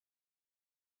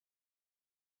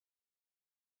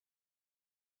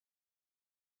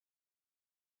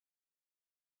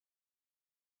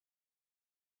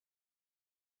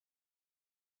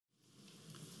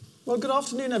Well, good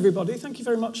afternoon, everybody. Thank you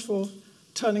very much for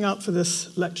turning out for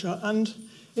this lecture. And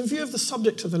in view of the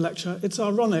subject of the lecture, it's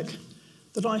ironic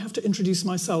that I have to introduce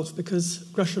myself because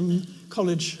Gresham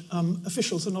College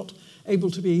officials are not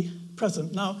able to be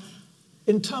present. Now,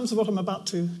 in terms of what I'm about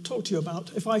to talk to you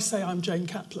about, if I say I'm Jane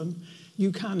Caplan,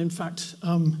 you can, in fact,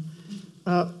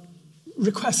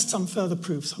 request some further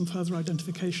proof, some further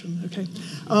identification, okay?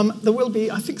 There will be,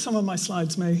 I think some of my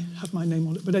slides may have my name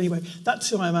on it, but anyway, that's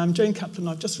who I am. I'm Jane Caplan.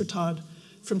 I've just retired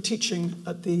from teaching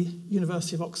at the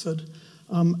University of Oxford,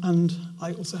 and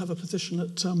I also have a position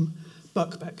at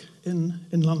Birkbeck in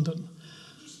London.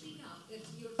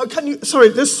 Oh, can you, sorry,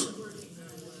 this,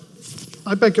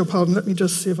 I beg your pardon, let me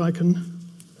just see if I can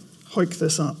hoik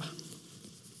this up.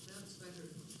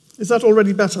 Is that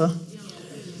already better?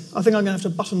 I think I'm going to have to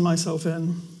button myself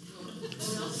in.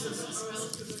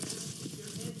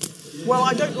 Well,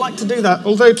 I don't like to do that,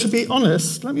 although to be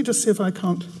honest, let me just see if I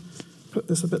can't put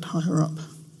this a bit higher up.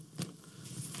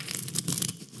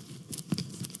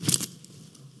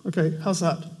 Okay, how's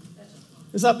that?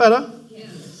 Is that better?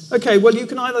 Yes. Okay, well, you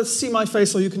can either see my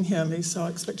face or you can hear me, so I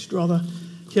expect you'd rather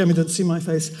hear me than see my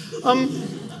face.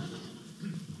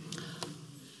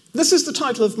 This is the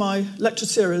title of my lecture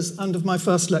series and of my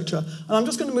first lecture, and I'm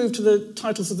just going to move to the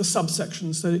titles of the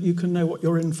subsections so that you can know what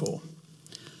you're in for.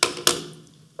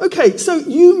 Okay, so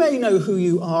you may know who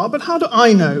you are, but how do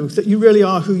I know that you really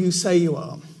are who you say you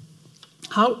are?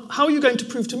 How are you going to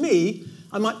prove to me,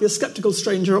 I might be a sceptical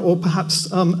stranger or perhaps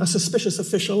a suspicious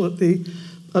official at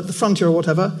the frontier or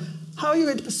whatever, how are you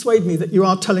going to persuade me that you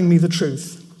are telling me the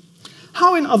truth?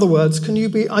 How, in other words, can you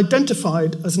be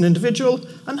identified as an individual,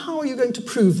 and how are you going to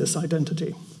prove this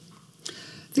identity?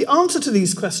 The answer to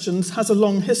these questions has a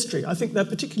long history. I think they're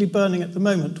particularly burning at the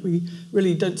moment. We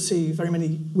really don't see very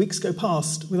many weeks go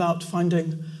past without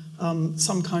finding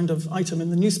some kind of item in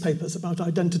the newspapers about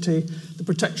identity, the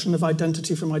protection of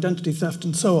identity from identity theft,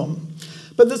 and so on.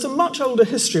 But there's a much older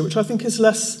history, which I think is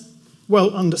less well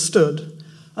understood,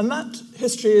 and that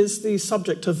history is the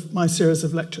subject of my series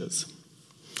of lectures.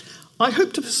 I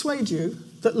hope to persuade you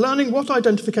that learning what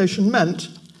identification meant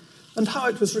and how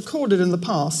it was recorded in the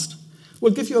past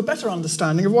will give you a better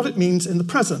understanding of what it means in the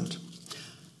present.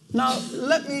 Now,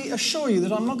 let me assure you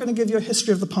that I'm not going to give you a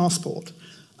history of the passport,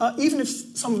 even if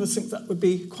some of us think that would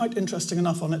be quite interesting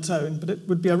enough on its own, but it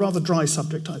would be a rather dry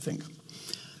subject, I think.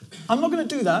 I'm not going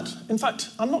to do that. In fact,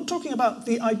 I'm not talking about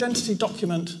the identity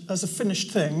document as a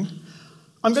finished thing.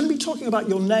 I'm going to be talking about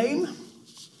your name,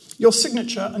 your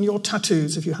signature, and your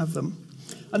tattoos, if you have them,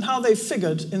 and how they've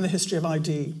figured in the history of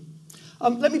ID.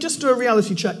 Let me just do a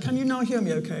reality check. Can you now hear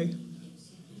me okay?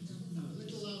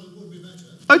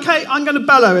 Okay, I'm going to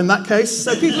bellow in that case.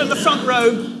 So people in the front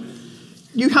row,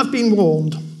 you have been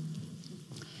warned.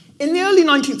 In the early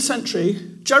 19th century,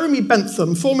 Jeremy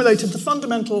Bentham formulated the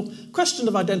fundamental question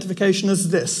of identification as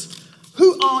this: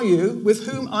 who are you with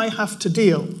whom I have to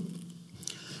deal?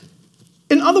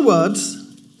 In other words,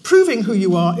 proving who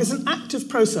you are is an active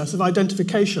process of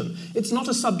identification. It's not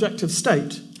a subjective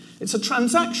state. It's a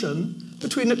transaction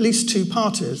between at least two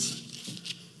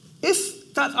parties.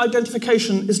 If that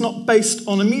identification is not based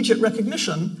on immediate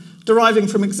recognition deriving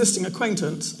from existing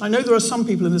acquaintance, I know there are some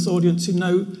people in this audience who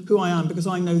know who I am because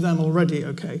I know them already,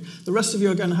 okay? The rest of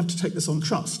you are going to have to take this on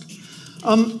trust.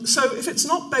 So if it's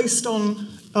not based on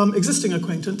existing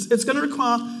acquaintance, it's going to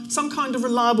require some kind of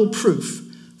reliable proof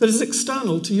that is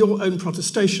external to your own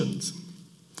protestations.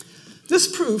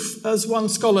 This proof, as one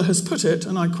scholar has put it,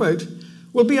 and I quote,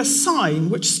 will be a sign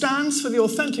which stands for the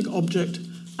authentic object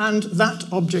and that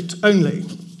object only.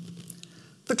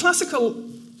 The classical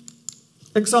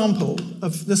example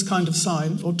of this kind of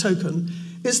sign or token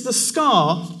is the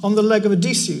scar on the leg of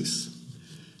Odysseus.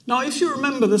 Now, if you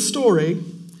remember the story,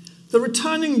 the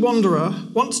returning wanderer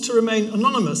wants to remain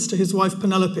anonymous to his wife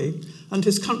Penelope and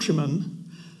his countrymen,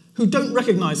 who don't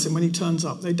recognize him when he turns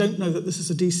up. They don't know that this is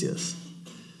Odysseus.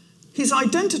 His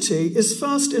identity is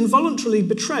first involuntarily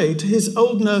betrayed to his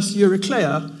old nurse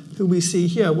Eurycleia, who we see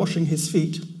here washing his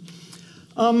feet,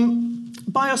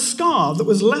 by a scar that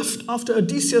was left after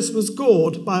Odysseus was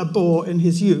gored by a boar in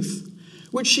his youth,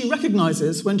 which she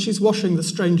recognizes when she's washing the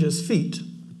stranger's feet.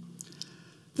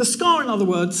 The scar, in other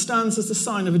words, stands as a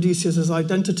sign of Odysseus'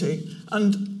 identity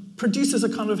and produces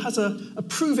has a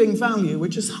proving value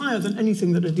which is higher than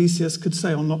anything that Odysseus could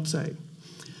say or not say.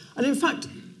 And in fact,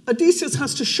 Odysseus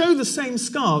has to show the same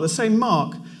scar, the same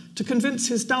mark, to convince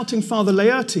his doubting father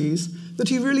Laertes that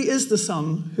he really is the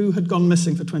son who had gone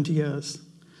missing for 20 years.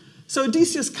 So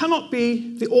Odysseus cannot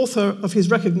be the author of his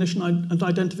recognition and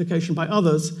identification by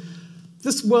others.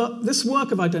 This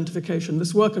work of identification,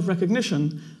 this work of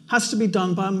recognition, has to be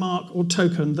done by a mark or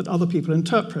token that other people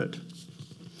interpret.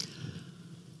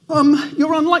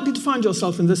 You're unlikely to find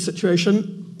yourself in this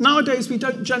situation. Nowadays, we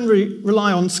don't generally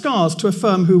rely on scars to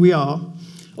affirm who we are,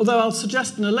 although I'll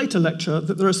suggest in a later lecture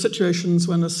that there are situations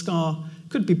when a scar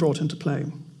could be brought into play.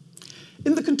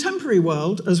 In the contemporary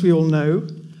world, as we all know,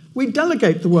 we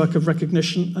delegate the work of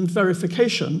recognition and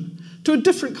verification to a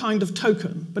different kind of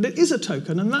token, but it is a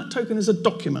token, and that token is a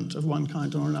document of one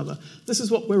kind or another. This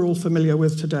is what we're all familiar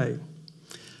with today.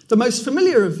 The most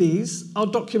familiar of these are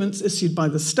documents issued by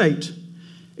the state.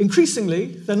 Increasingly,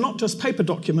 they're not just paper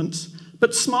documents,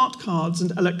 but smart cards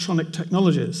and electronic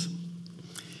technologies.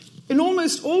 In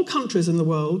almost all countries in the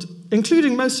world,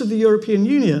 including most of the European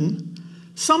Union,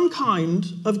 some kind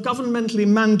of governmentally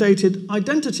mandated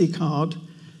identity card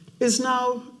is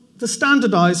now the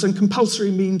standardized and compulsory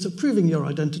means of proving your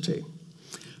identity.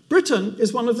 Britain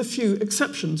is one of the few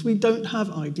exceptions. We don't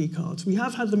have ID cards. We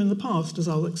have had them in the past, as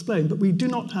I'll explain, but we do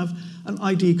not have an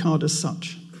ID card as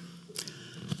such.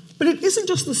 But it isn't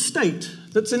just the state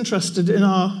that's interested in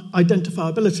our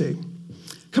identifiability.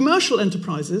 Commercial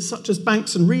enterprises, such as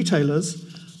banks and retailers,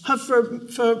 have for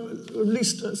at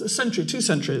least a century, 2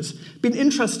 centuries, been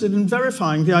interested in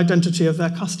verifying the identity of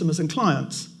their customers and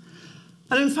clients.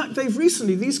 And in fact,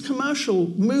 these commercial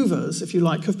movers, if you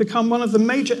like, have become one of the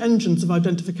major engines of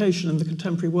identification in the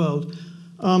contemporary world,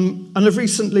 and have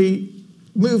recently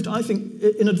moved, I think,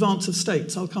 in advance of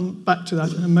states. I'll come back to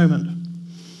that in a moment.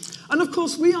 And of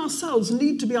course, we ourselves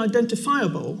need to be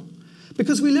identifiable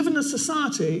because we live in a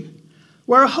society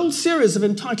where a whole series of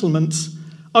entitlements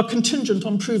are contingent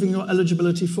on proving your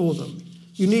eligibility for them.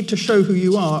 You need to show who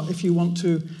you are if you want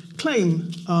to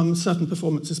claim certain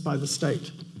performances by the state.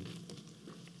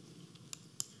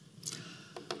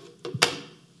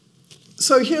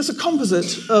 So here's a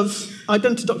composite of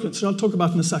identity documents that I'll talk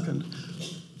about in a second.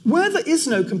 Where there is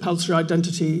no compulsory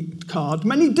identity card,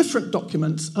 many different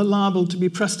documents are liable to be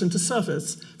pressed into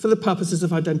service for the purposes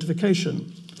of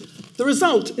identification. The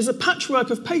result is a patchwork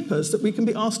of papers that we can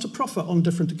be asked to proffer on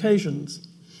different occasions.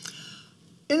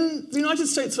 In the United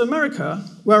States of America,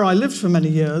 where I lived for many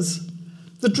years,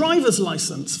 the driver's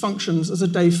license functions as a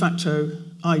de facto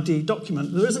ID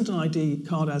document. There isn't an ID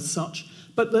card as such,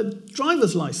 but the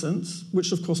driver's license,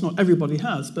 which of course not everybody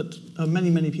has, but many,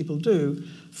 many people do,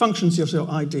 functions as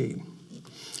your ID.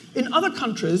 In other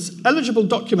countries, eligible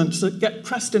documents that get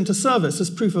pressed into service as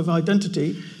proof of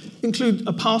identity include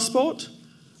a passport,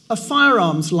 a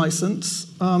firearms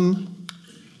license,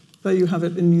 there you have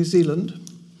it in New Zealand,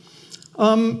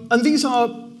 and these are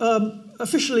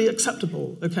officially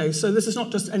acceptable, okay? So this is not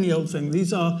just any old thing.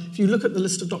 These are, if you look at the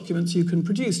list of documents you can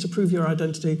produce to prove your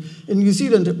identity, in New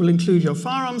Zealand it will include your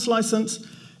firearms license.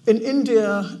 In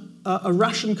India, a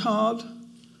ration card.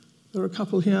 There are a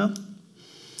couple here.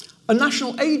 A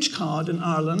national age card in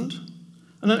Ireland.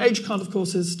 And an age card, of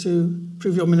course, is to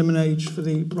prove your minimum age for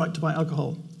the right to buy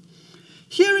alcohol.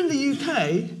 Here in the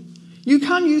UK, you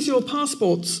can use your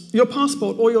passport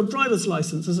or your driver's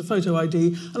license as a photo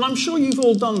ID, and I'm sure you've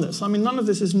all done this. I mean, none of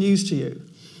this is news to you.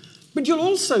 But you'll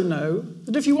also know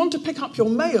that if you want to pick up your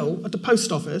mail at the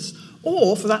post office,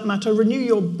 or, for that matter, renew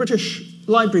your British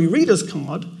Library reader's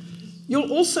card,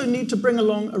 you'll also need to bring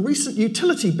along a recent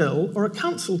utility bill or a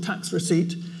council tax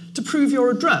receipt to prove your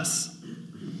address.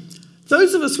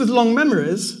 Those of us with long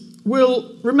memories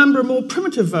will remember a more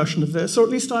primitive version of this, or at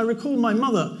least I recall my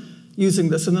mother using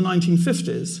this in the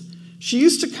 1950s. She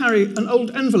used to carry an old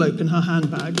envelope in her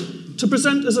handbag to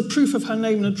present as a proof of her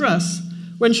name and address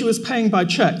when she was paying by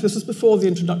cheque. This was before the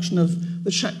introduction of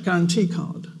the cheque guarantee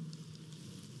card.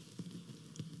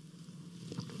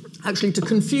 Actually, to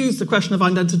confuse the question of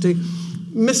identity,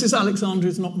 Mrs. Alexander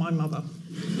is not my mother.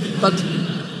 But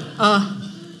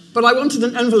I wanted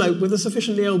an envelope with a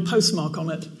sufficiently old postmark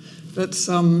on it that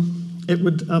it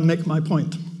would make my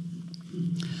point.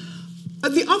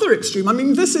 At the other extreme, I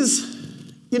mean, this is,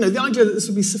 the idea that this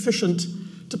would be sufficient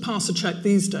to pass a cheque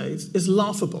these days is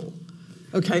laughable.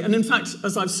 Okay, and in fact,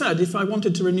 as I've said, if I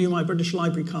wanted to renew my British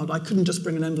Library card, I couldn't just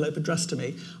bring an envelope addressed to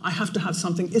me. I have to have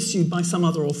something issued by some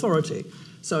other authority,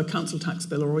 so a council tax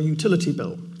bill or a utility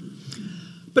bill.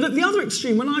 But at the other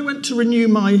extreme, when I went to renew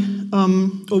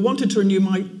wanted to renew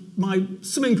my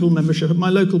swimming pool membership at my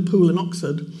local pool in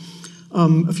Oxford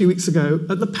a few weeks ago,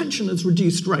 at the pensioners'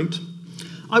 reduced rate,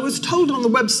 I was told on the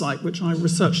website, which I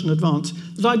researched in advance,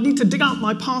 that I'd need to dig out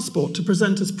my passport to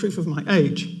present as proof of my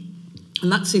age.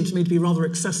 And that seemed to me to be rather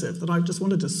excessive, that I just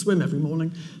wanted to swim every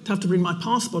morning, to have to bring my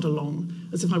passport along,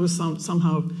 as if I was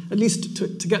somehow, at least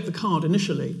to get the card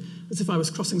initially, as if I was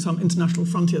crossing some international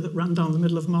frontier that ran down the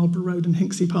middle of Marlborough Road in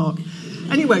Hinksey Park.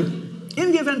 Anyway,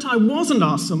 in the event I wasn't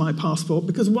asked for my passport,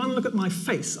 because one look at my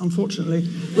face, unfortunately,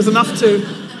 was enough to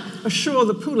assure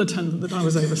the pool attendant that I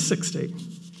was over 60.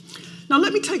 Now,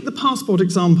 let me take the passport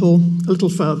example a little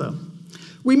further.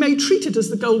 We may treat it as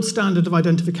the gold standard of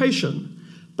identification,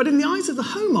 but in the eyes of the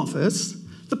Home Office,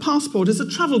 the passport is a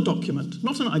travel document,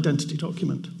 not an identity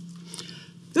document.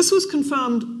 This was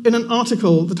confirmed in an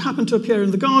article that happened to appear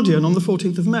in The Guardian on the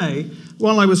 14th of May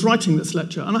while I was writing this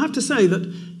lecture. And I have to say that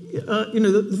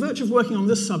the virtue of working on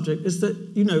this subject is that,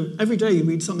 every day you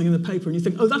read something in the paper and you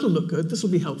think, oh, that'll look good, this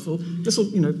will be helpful, this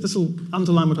will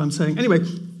underline what I'm saying. Anyway,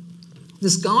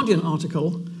 this Guardian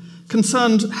article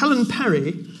concerned Helen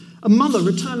Perry, a mother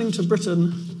returning to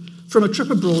Britain from a trip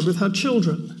abroad with her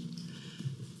children.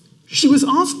 She was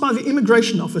asked by the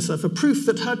immigration officer for proof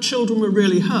that her children were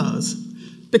really hers,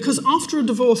 because after a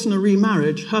divorce and a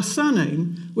remarriage, her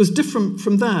surname was different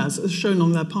from theirs as shown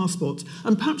on their passports.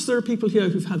 And perhaps there are people here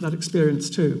who've had that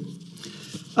experience too.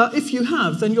 If you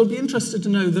have, then you'll be interested to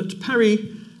know that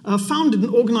Perry founded an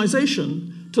organisation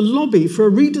to lobby for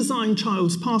a redesigned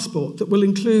child's passport that will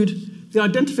include the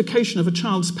identification of a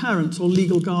child's parents or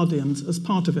legal guardians as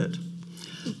part of it.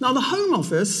 Now, the Home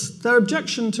Office, their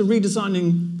objection to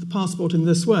redesigning the passport in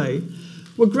this way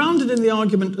were grounded in the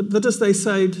argument that, as they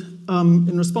said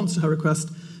in response to her request,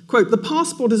 quote, the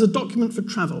passport is a document for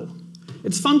travel.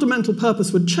 Its fundamental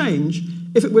purpose would change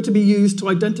if it were to be used to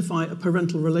identify a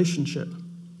parental relationship.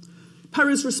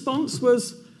 Perry's response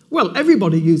was, well,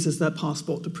 everybody uses their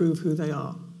passport to prove who they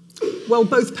are. Well,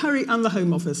 both Perry and the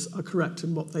Home Office are correct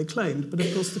in what they claimed, but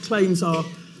of course the claims are,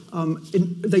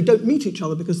 they don't meet each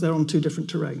other because they're on two different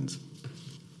terrains.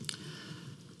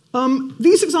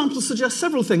 These examples suggest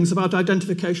several things about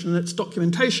identification and its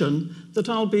documentation that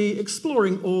I'll be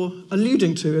exploring or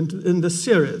alluding to in this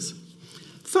series.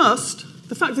 First,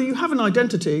 the fact that you have an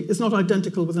identity is not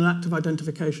identical with an act of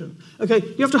identification. Okay,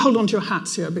 you have to hold on to your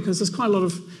hats here because there's quite a lot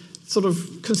of sort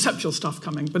of conceptual stuff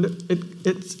coming, but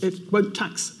it won't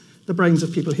tax the brains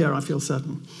of people here, I feel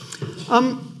certain.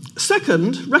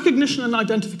 Second, recognition and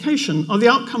identification are the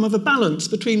outcome of a balance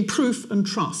between proof and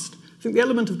trust. I think the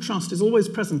element of trust is always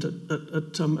present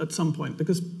at some point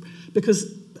because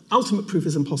ultimate proof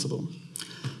is impossible.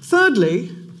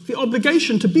 Thirdly, the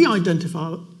obligation to be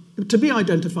identifiable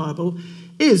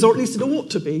is, or at least it ought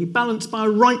to be, balanced by a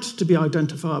right to be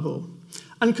identifiable,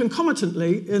 and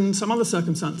concomitantly, in some other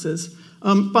circumstances,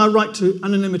 by a right to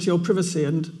anonymity or privacy.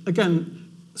 And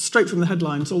again, straight from the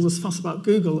headlines, all this fuss about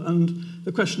Google and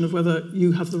the question of whether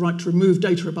you have the right to remove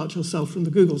data about yourself from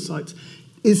the Google sites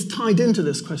is tied into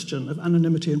this question of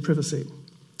anonymity and privacy.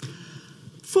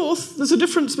 Fourth, there's a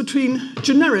difference between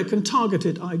generic and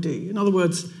targeted ID. In other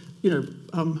words,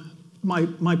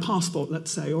 my passport,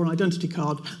 let's say, or an identity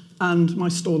card, and my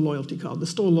store loyalty card. The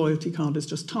store loyalty card is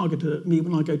just targeted at me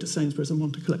when I go to Sainsbury's and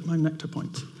want to collect my nectar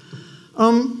points.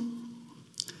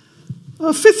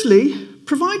 Fifthly,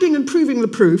 providing and proving the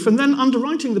proof, and then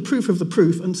underwriting the proof of the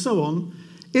proof, and so on,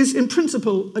 is in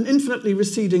principle an infinitely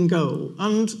receding goal.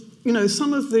 And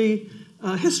some of the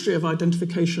history of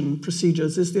identification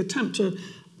procedures is the attempt to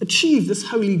achieve this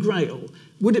holy grail.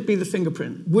 Would it be the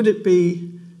fingerprint? Would it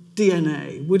be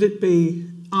DNA? Would it be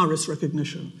iris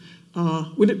recognition?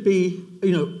 Would it be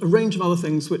a range of other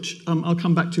things which I'll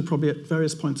come back to probably at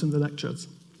various points in the lectures.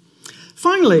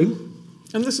 Finally,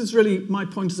 and this is really my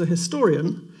point as a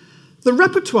historian, the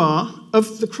repertoire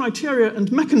of the criteria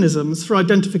and mechanisms for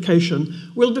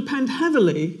identification will depend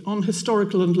heavily on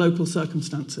historical and local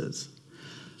circumstances.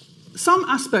 Some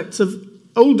aspects of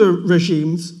older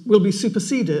regimes will be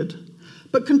superseded,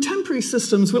 but contemporary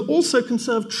systems will also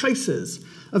conserve traces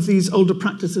of these older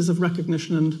practices of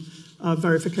recognition and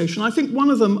verification. I think one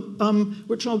of them,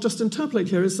 which I'll just interpolate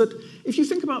here, is that if you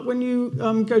think about when you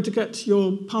go to get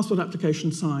your passport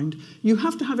application signed, you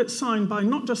have to have it signed by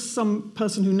not just some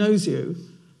person who knows you,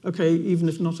 okay, even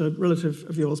if not a relative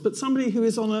of yours, but somebody who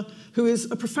is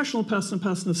a professional person, a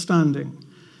person of standing.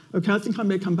 Okay, I think I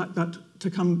may come back to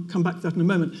that in a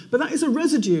moment. But that is a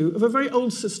residue of a very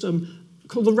old system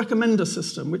called the recommender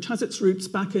system, which has its roots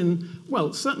back in,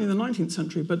 well, certainly the 19th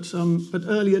century, but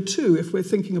earlier too, if we're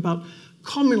thinking about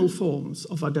communal forms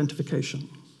of identification.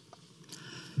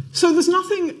 So there's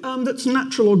nothing that's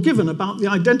natural or given about the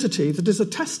identity that is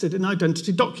attested in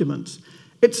identity documents.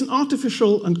 It's an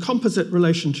artificial and composite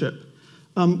relationship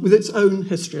with its own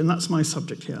history, and that's my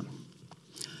subject here.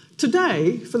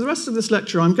 Today, for the rest of this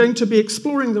lecture, I'm going to be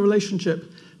exploring the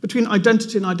relationship between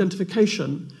identity and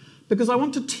identification, because I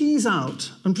want to tease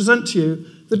out and present to you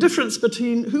the difference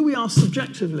between who we are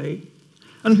subjectively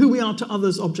and who we are to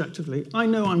others objectively. I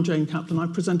know I'm Jane Caplan.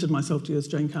 I presented myself to you as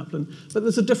Jane Caplan, but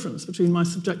there's a difference between my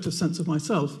subjective sense of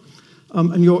myself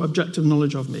and your objective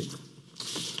knowledge of me.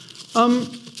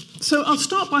 So I'll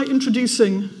start by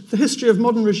introducing the history of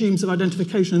modern regimes of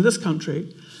identification in this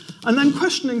country, and then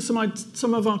questioning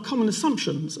some of our common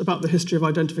assumptions about the history of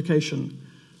identification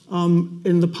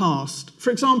in the past. For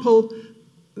example,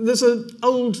 there's an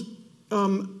old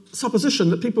supposition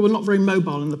that people were not very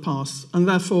mobile in the past, and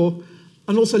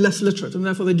also less literate, and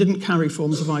therefore they didn't carry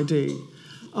forms of ID.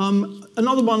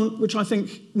 Another one which I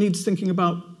think needs thinking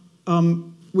about,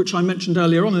 which I mentioned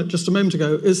earlier on just a moment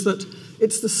ago, is that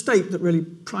it's the state that really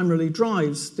primarily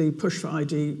drives the push for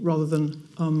ID rather than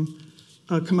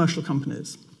commercial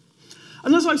companies.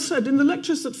 And as I've said, in the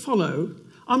lectures that follow,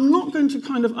 I'm going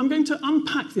to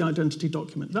unpack the identity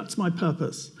document. That's my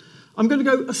purpose. I'm going to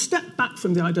go a step back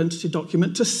from the identity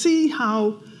document to see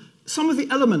how some of the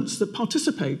elements that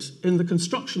participate in the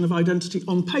construction of identity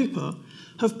on paper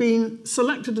have been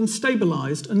selected and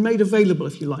stabilized and made available,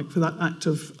 if you like, for that act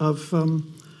of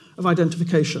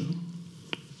identification.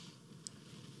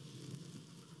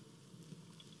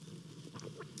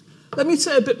 Let me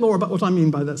say a bit more about what I mean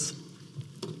by this.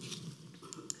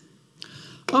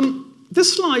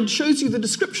 This slide shows you the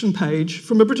description page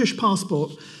from a British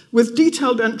passport with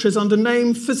detailed entries under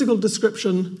name, physical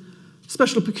description,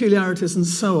 special peculiarities, and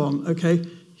so on. Okay,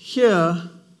 here,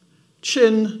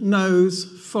 chin, nose,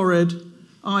 forehead,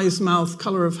 eyes, mouth,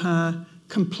 colour of hair,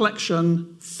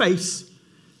 complexion, face,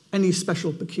 any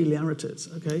special peculiarities.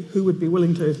 Okay, who would be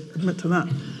willing to admit to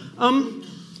that?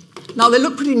 Now, they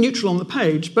look pretty neutral on the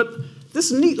page, but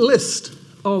this neat list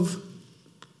of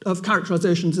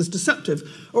characterizations is deceptive,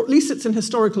 or at least it's in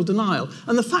historical denial.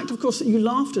 And the fact, of course, that you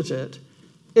laughed at it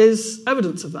is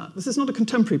evidence of that. This is not a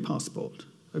contemporary passport,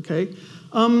 okay?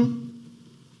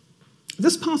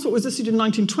 This passport was issued in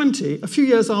 1920, a few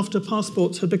years after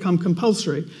passports had become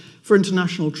compulsory for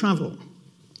international travel.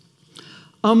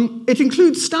 It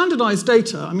includes standardized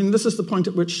data. I mean, this is the point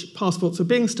at which passports are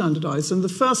being standardized, and the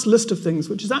first list of things,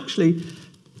 which is actually,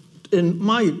 in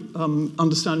my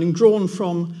understanding, drawn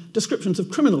from descriptions of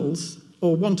criminals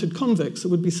or wanted convicts that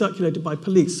would be circulated by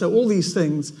police. So all these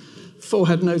things,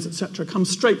 forehead, nose, etc., come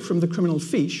straight from the criminal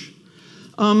fiche.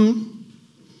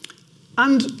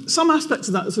 And some aspects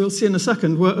of that, as we'll see in a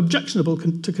second, were objectionable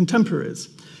to contemporaries.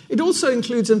 It also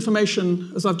includes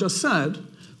information, as I've just said,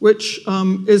 which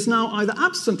is now either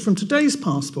absent from today's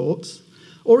passports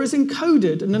or is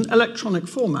encoded in an electronic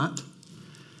format,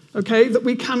 okay, that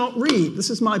we cannot read. This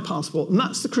is my passport, and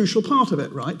that's the crucial part of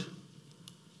it, right?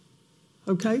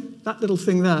 Okay, that little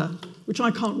thing there, which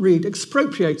I can't read,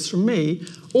 expropriates from me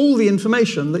all the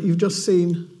information that you've just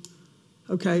seen.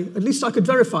 Okay, at least I could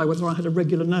verify whether I had a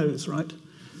regular nose, right?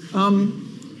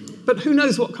 But who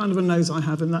knows what kind of a nose I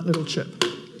have in that little chip.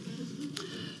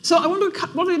 So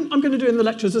what I'm going to do in the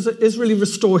lectures is really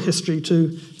restore history to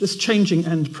this changing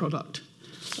end product.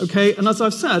 Okay, and as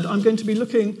I've said, I'm going to be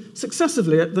looking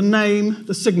successively at the name,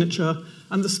 the signature,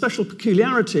 and the special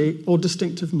peculiarity or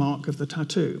distinctive mark of the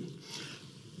tattoo.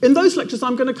 In those lectures,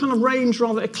 I'm going to kind of range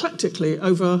rather eclectically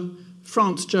over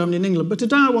France, Germany, and England, but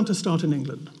today I want to start in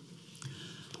England.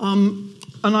 And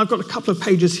I've got a couple of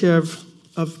pages here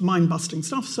of mind-busting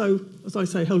stuff, so, as I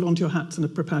say, hold on to your hats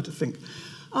and prepare to think.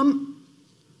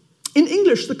 In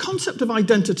English, the concept of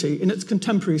identity, in its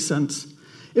contemporary sense,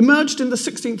 emerged in the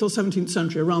 16th or 17th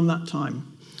century, around that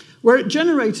time, where it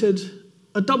generated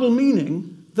a double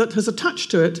meaning that has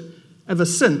attached to it ever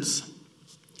since.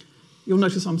 You'll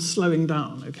notice I'm slowing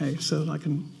down, okay, so that I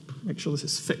can make sure this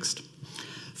is fixed.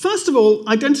 First of all,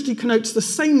 identity connotes the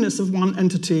sameness of one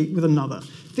entity with another.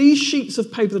 These sheets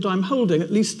of paper that I'm holding, at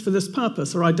least for this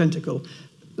purpose, are identical.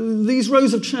 These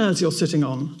rows of chairs you're sitting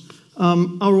on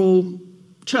are all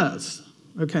chairs,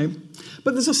 okay?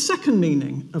 But there's a second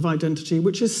meaning of identity,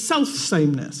 which is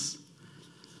self-sameness.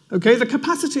 Okay, the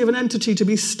capacity of an entity to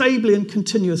be stably and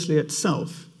continuously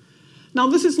itself. Now,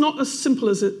 this is not as simple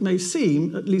as it may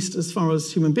seem, at least as far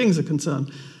as human beings are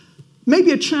concerned.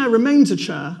 Maybe a chair remains a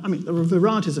chair. I mean, there are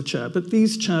varieties of chair, but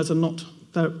these chairs are not,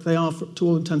 they are, to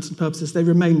all intents and purposes, they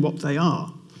remain what they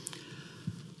are.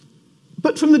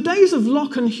 But from the days of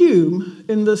Locke and Hume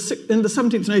in the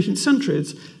 17th and 18th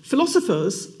centuries,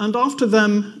 philosophers, and after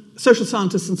them social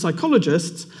scientists and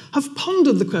psychologists, have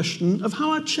pondered the question of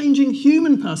how our changing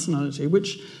human personality,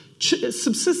 which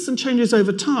subsists and changes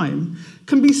over time,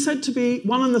 can be said to be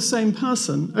one and the same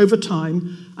person over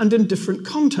time and in different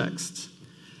contexts.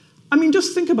 I mean,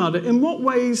 just think about it. In what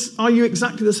ways are you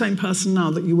exactly the same person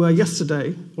now that you were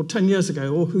yesterday or 10 years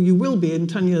ago, or who you will be in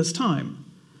 10 years' time?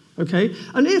 Okay?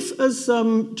 And if, as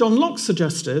John Locke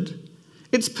suggested,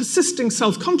 it's persisting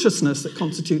self-consciousness that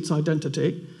constitutes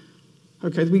identity,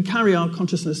 okay, we carry our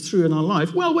consciousness through in our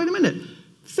life, well, wait a minute.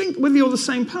 Think whether you're the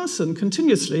same person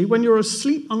continuously when you're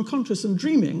asleep, unconscious, and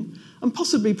dreaming, and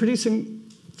possibly producing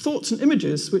thoughts and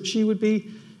images which you would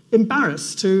be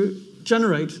embarrassed to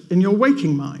generate in your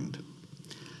waking mind.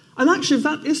 And actually,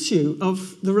 that issue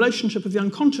of the relationship of the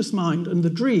unconscious mind and the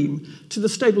dream to the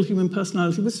stable human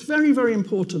personality was very, very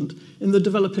important in the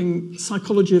developing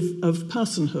psychology of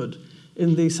personhood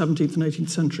in the 17th and 18th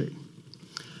century.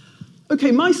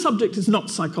 Okay, my subject is not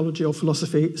psychology or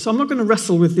philosophy, so I'm not going to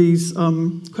wrestle with these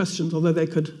questions, although they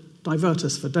could divert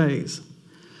us for days.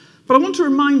 But I want to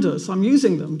remind us, I'm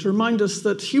using them to remind us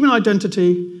that human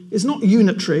identity is not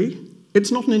unitary,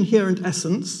 it's not an inherent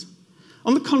essence.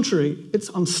 On the contrary, it's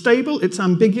unstable, it's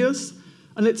ambiguous,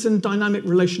 and it's in dynamic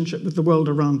relationship with the world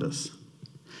around us.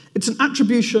 It's an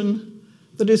attribution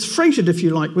that is freighted, if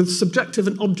you like, with subjective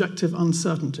and objective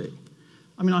uncertainty.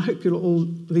 I mean, I hope you'll all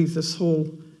leave this hall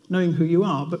knowing who you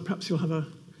are, but perhaps you'll have a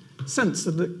sense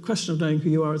that the question of knowing who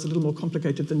you are is a little more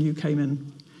complicated than you came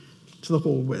in to the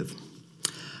hall with.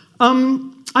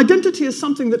 Identity is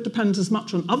something that depends as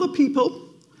much on other people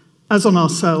as on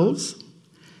ourselves.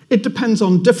 It depends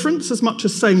on difference as much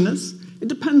as sameness. It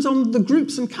depends on the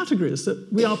groups and categories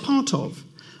that we are part of,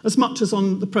 as much as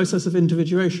on the process of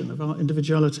individuation, of our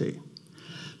individuality.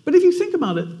 But if you think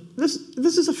about it, this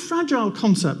is a fragile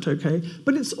concept, okay?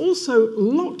 But it's also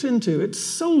locked into, it's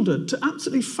soldered to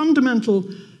absolutely fundamental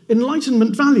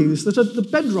Enlightenment values that are the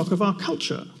bedrock of our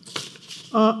culture.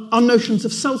 Our notions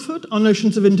of selfhood, our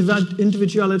notions of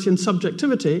individuality and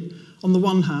subjectivity, on the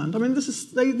one hand. I mean,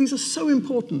 these are so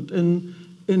important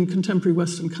in contemporary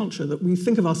Western culture that we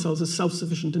think of ourselves as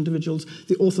self-sufficient individuals,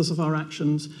 the authors of our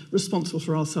actions, responsible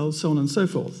for ourselves, so on and so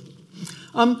forth.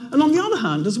 And on the other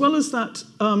hand, as well as that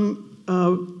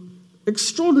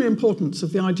extraordinary importance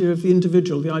of the idea of the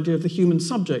individual, the idea of the human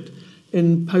subject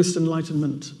in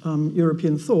post-Enlightenment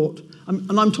European thought,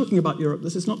 and I'm talking about Europe,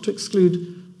 this is not to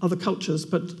exclude other cultures,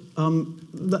 but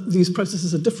these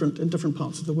processes are different in different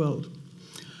parts of the world.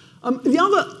 The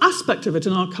other aspect of it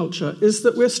in our culture is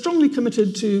that we're strongly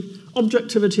committed to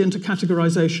objectivity and to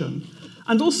categorization,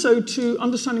 and also to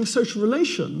understanding social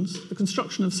relations, the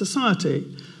construction of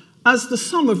society, as the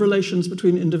sum of relations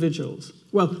between individuals.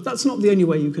 Well, that's not the only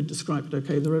way you could describe it,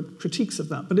 okay? There are critiques of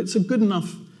that, but it's a good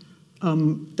enough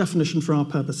definition for our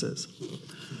purposes.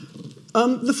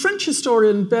 The French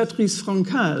historian Béatrice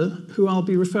Frankel, who I'll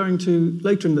be referring to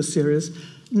later in this series,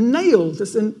 nailed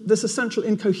this essential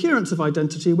incoherence of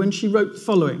identity when she wrote the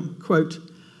following, quote,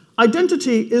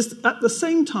 "Identity is at the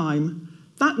same time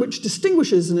that which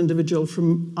distinguishes an individual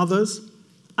from others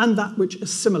and that which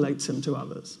assimilates him to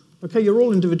others." Okay, you're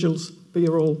all individuals, but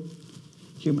you're all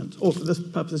humans. Or for this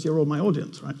purpose, you're all my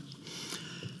audience, right?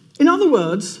 In other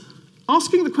words,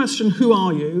 asking the question, who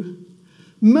are you,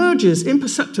 merges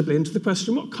imperceptibly into the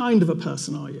question, what kind of a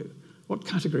person are you? What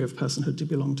category of personhood do you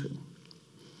belong to?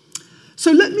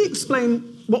 So let me explain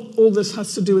what all this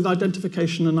has to do with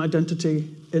identification and identity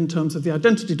in terms of the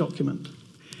identity document.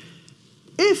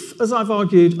 If, as I've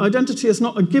argued, identity is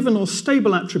not a given or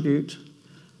stable attribute,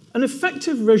 an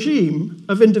effective regime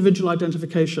of individual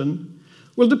identification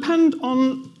will depend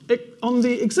on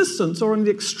the existence or on the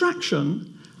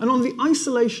extraction and on the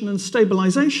isolation and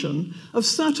stabilization of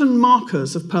certain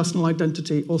markers of personal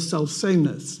identity or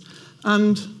self-sameness.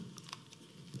 And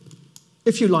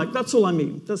if you like, that's all I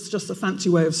mean. That's just a fancy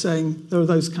way of saying there are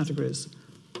those categories.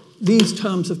 These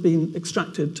terms have been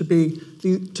extracted to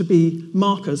be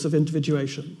markers of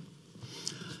individuation.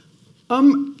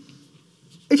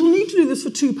 It'll need to do this for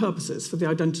two purposes for the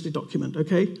identity document,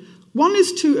 okay? One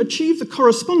is to achieve the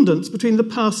correspondence between the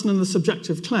person and the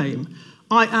subjective claim.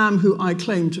 I am who I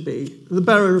claim to be. The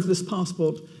bearer of this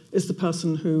passport is the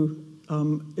person who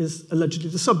is allegedly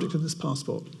the subject of this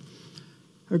passport,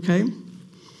 okay?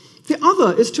 The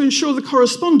other is to ensure the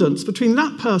correspondence between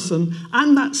that person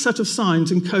and that set of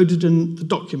signs encoded in the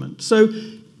document. So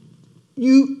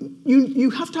you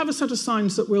have to have a set of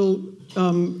signs that will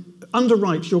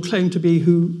underwrite your claim to be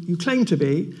who you claim to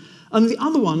be, and the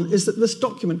other one is that this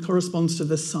document corresponds to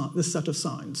this set of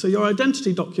signs. So your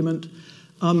identity document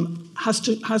there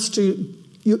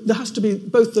has to be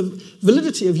both the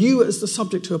validity of you as the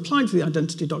subject who applied to the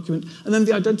identity document, and then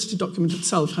the identity document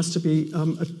itself has to be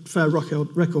a fair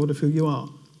record of who you are.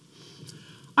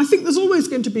 I think there's always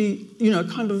going to be,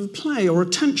 kind of a play or a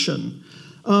tension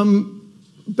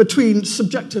between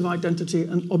subjective identity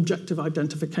and objective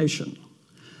identification.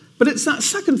 But it's that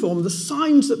second form, the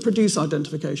signs that produce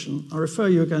identification. I refer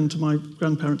you again to my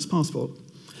grandparents' passport.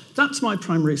 That's my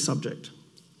primary subject.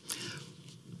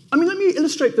 I mean, let me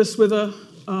illustrate this with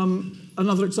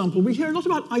another example. We hear a lot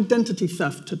about identity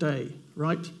theft today,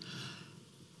 right?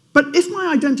 But if my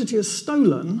identity is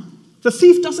stolen, the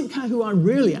thief doesn't care who I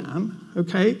really am,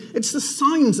 okay? It's the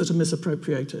signs that are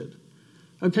misappropriated,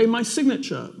 okay? My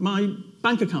signature, my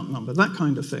bank account number, that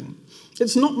kind of thing.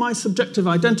 It's not my subjective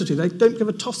identity. They don't give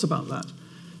a toss about that.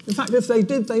 In fact, if they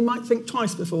did, they might think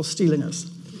twice before stealing us.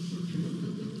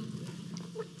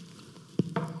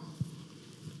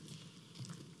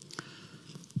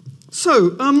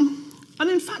 So, and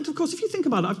in fact, of course, if you think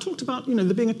about it, I've talked about,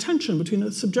 there being a tension between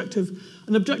a subjective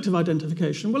and objective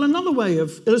identification. Well, another way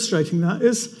of illustrating that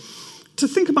is to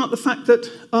think about the fact that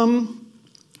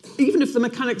even if the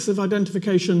mechanics of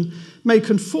identification may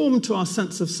conform to our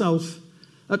sense of self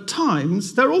at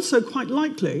times, they're also quite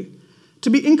likely to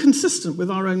be inconsistent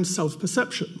with our own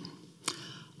self-perception.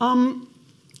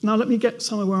 Now, let me get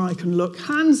somewhere where I can look.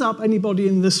 Hands up, anybody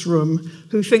in this room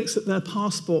who thinks that their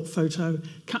passport photo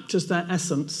captures their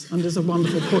essence and is a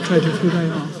wonderful portrait of who they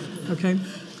are. Okay?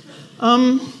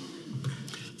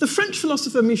 The French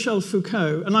philosopher Michel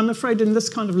Foucault, and I'm afraid in this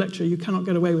kind of lecture you cannot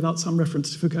get away without some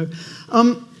reference to Foucault,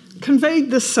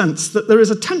 conveyed this sense that there is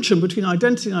a tension between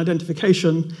identity and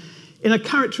identification in a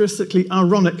characteristically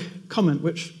ironic comment,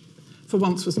 which for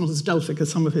once was not as Delphic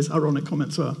as some of his ironic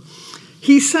comments were.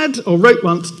 He said, or wrote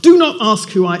once, "Do not ask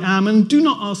who I am, and do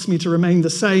not ask me to remain the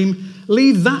same.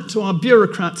 Leave that to our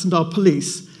bureaucrats and our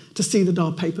police to see that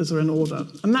our papers are in order."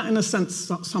 And that, in a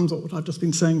sense, sums up what I've just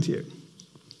been saying to you.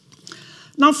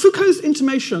 Now, Foucault's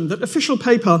intimation that official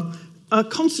paper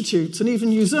constitutes and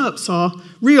even usurps our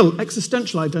real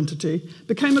existential identity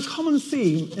became a common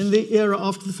theme in the era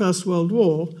after the First World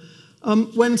War,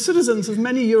 when citizens of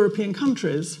many European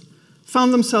countries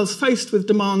found themselves faced with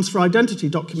demands for identity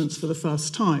documents for the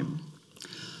first time.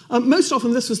 Most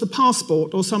often this was the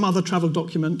passport or some other travel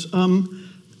document.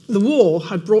 The war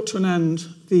had brought to an end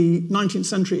the 19th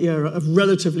century era of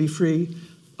relatively free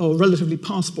or relatively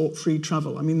passport-free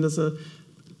travel. I mean, there's a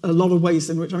lot of ways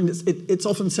in which, it's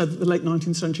often said that the late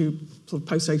 19th century, sort of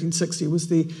post-1860, was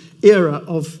the era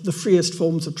of the freest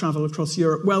forms of travel across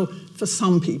Europe. Well, for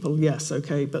some people, yes,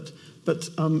 okay, but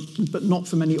not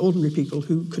for many ordinary people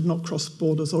who could not cross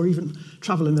borders or even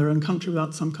travel in their own country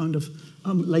without some kind of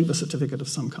labour certificate of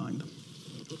some kind.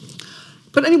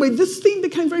 But anyway, this theme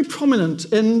became very prominent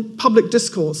in public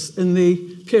discourse in the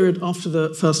period after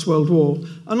the First World War.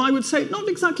 And I would say not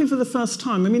exactly for the first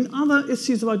time. I mean, other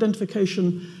issues of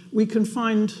identification we can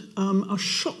find are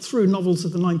shot through novels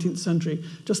of the 19th century.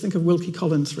 Just think of Wilkie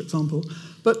Collins, for example.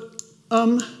 But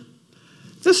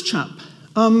this chap,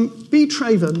 B.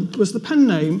 Traven, was the pen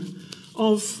name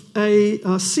of a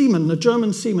seaman, a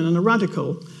German seaman and a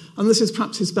radical, and this is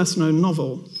perhaps his best-known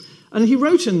novel. And he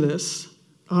wrote in this,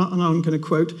 and I'm going to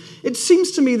quote, "It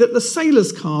seems to me that the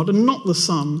sailor's card, and not the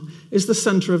sun, is the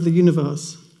centre of the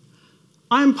universe.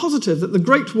 I am positive that the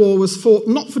Great War was fought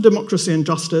not for democracy and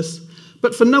justice,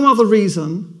 but for no other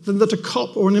reason than that a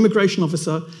cop or an immigration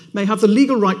officer may have the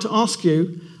legal right to ask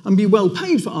you, and be well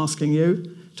paid for asking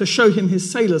you, to show him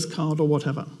his sailor's card or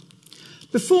whatever.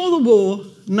 Before the war,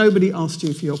 nobody asked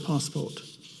you for your passport."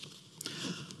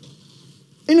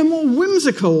 In a more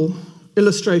whimsical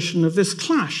illustration of this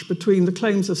clash between the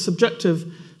claims of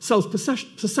subjective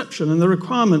self-perception and the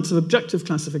requirements of objective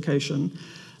classification,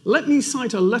 let me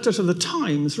cite a letter to the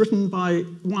Times written by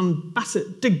one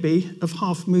Bassett Digby of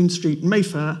Half Moon Street,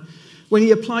 Mayfair, when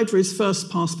he applied for his first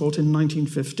passport in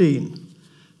 1915.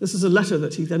 This is a letter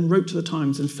that he then wrote to the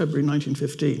Times in February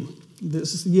 1915.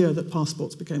 This is the year that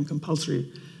passports became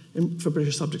compulsory for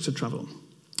British subjects to travel.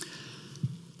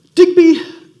 Digby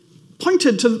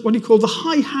pointed to what he called the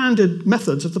high-handed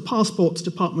methods of the Passports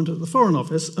Department of the Foreign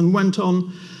Office and went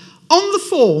on the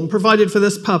form provided for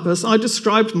this purpose, I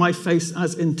described my face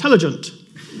as intelligent.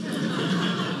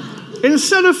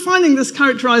 Instead of finding this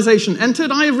characterization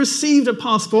entered, I have received a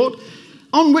passport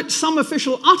on which some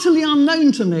official utterly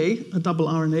unknown to me, a double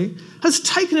irony, has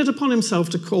taken it upon himself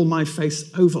to call my face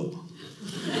oval.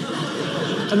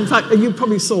 And in fact, you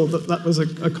probably saw that that was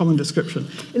a common description.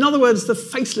 In other words, the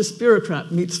faceless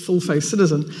bureaucrat meets full-faced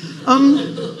citizen.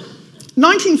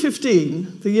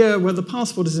 1915, the year where the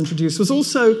passport is introduced, was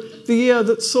also the year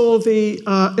that saw the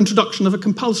introduction of a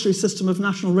compulsory system of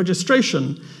national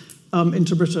registration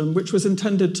into Britain, which was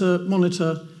intended to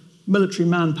monitor military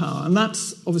manpower. And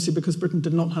that's obviously because Britain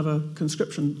did not have a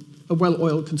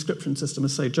well-oiled conscription system,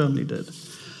 as, say, Germany did.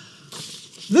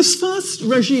 This first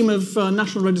regime of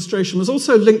national registration was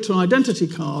also linked to an identity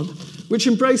card, which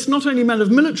embraced not only men of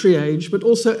military age, but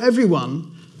also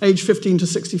everyone aged 15 to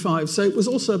 65. So it was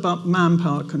also about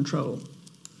manpower control.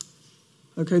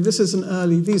 Okay, this is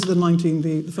these are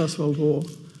the First World War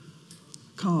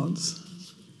cards.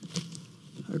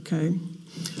 Okay.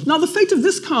 Now, the fate of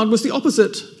this card was the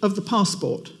opposite of the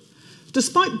passport.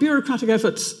 Despite bureaucratic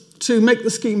efforts to make the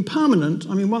scheme permanent,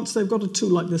 I mean, once they've got a tool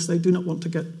like this, they do not want to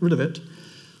get rid of it.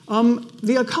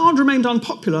 the card remained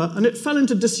unpopular and it fell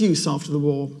into disuse after the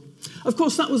war. Of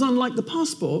course, that was unlike the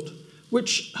passport,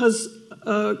 which has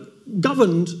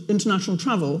governed international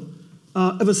travel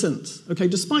ever since, okay,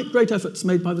 despite great efforts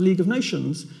made by the League of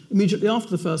Nations immediately after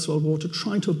the First World War to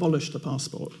try to abolish the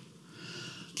passport.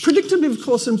 Predictably, of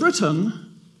course, in Britain,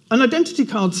 an identity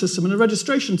card system and a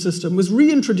registration system was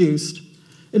reintroduced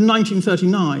in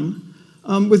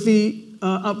 1939 with the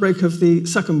outbreak of the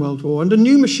Second World War, and a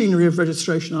new machinery of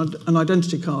registration and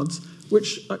identity cards,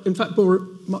 which in fact bore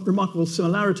remarkable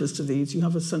similarities to these. You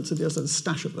have a sense of there's a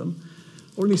stash of them,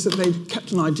 or at least that they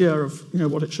kept an idea of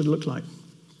what it should look like.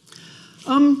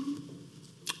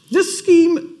 This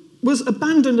scheme was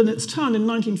abandoned in its turn in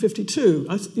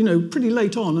 1952, pretty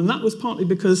late on, and that was partly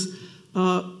because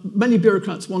many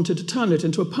bureaucrats wanted to turn it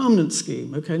into a permanent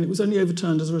scheme, okay, and it was only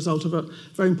overturned as a result of a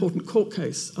very important court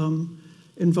case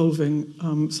involving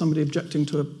somebody objecting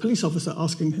to a police officer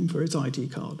asking him for his ID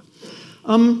card.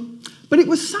 But it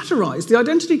was satirised. The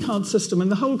identity card system and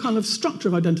the whole kind of structure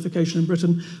of identification in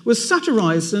Britain was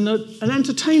satirised in an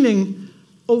entertaining,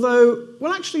 although,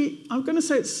 well, actually, I'm going to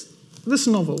say it's this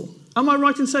novel. Am I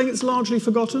right in saying it's largely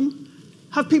forgotten?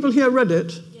 Have people here read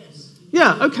it? Yes.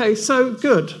 Yeah, okay, so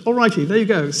good. All righty, there you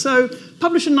go. So,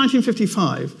 published in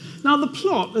 1955. Now, the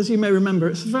plot, as you may remember,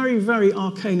 it's very, very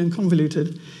arcane and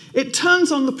convoluted. It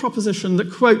turns on the proposition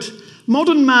that, quote,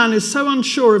 modern man is so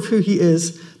unsure of who he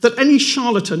is that any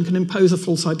charlatan can impose a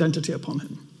false identity upon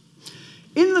him.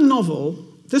 In the novel,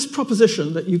 this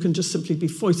proposition that you can just simply be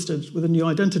foisted with a new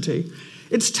identity,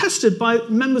 it's tested by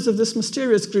members of this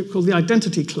mysterious group called the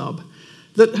Identity Club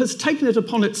that has taken it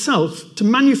upon itself to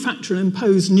manufacture and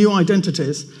impose new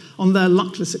identities on their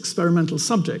luckless experimental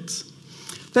subjects.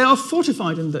 They are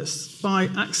fortified in this by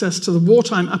access to the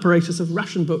wartime apparatus of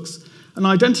ration books and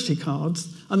identity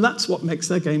cards, and that's what makes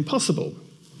their game possible.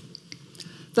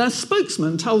 Their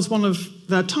spokesman tells one of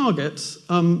their targets,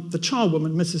 the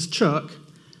charwoman, Mrs. Chirk,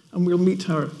 and we'll meet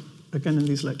her again in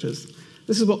these lectures.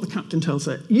 This is what the captain tells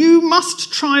her. You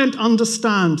must try and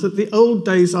understand that the old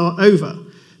days are over,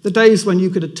 the days when you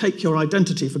could take your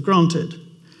identity for granted.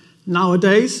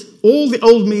 Nowadays, all the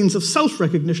old means of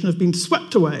self-recognition have been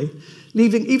swept away,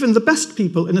 leaving even the best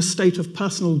people in a state of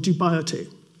personal dubiety.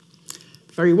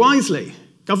 Very wisely,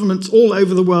 governments all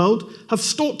over the world have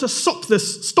sought to stop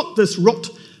this rot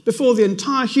before the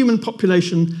entire human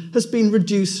population has been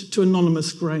reduced to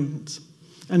anonymous grains.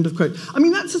 End of quote. I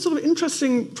mean, that's a sort of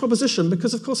interesting proposition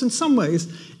because, of course, in some ways,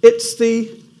 it's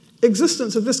the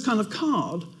existence of this kind of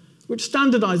card which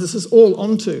standardizes us all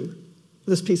onto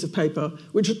this piece of paper,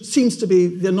 which seems to be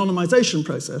the anonymization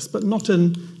process, but not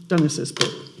in Dennis's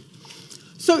book.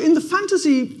 So in the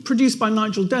fantasy produced by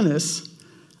Nigel Dennis,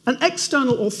 an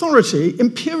external authority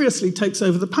imperiously takes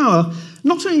over the power,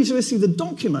 not only to issue the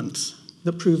documents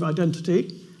that prove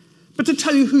identity, but to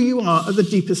tell you who you are at the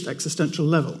deepest existential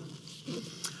level.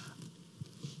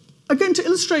 Again, to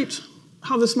illustrate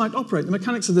how this might operate, the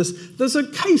mechanics of this, there's a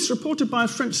case reported by a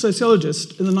French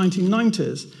sociologist in the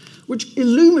 1990s, which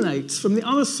illuminates from the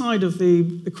other side of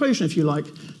the equation, if you like,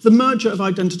 the merger of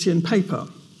identity and paper.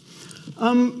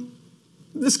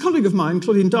 This colleague of mine,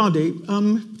 Claudine Dardy,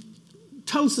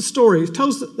 tells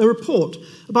the report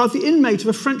about the inmate of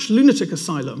a French lunatic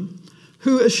asylum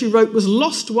who, as she wrote, was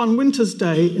lost one winter's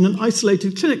day in an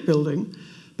isolated clinic building,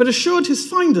 but assured his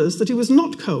finders that he was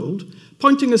not cold,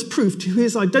 pointing as proof to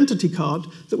his identity card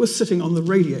that was sitting on the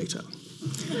radiator.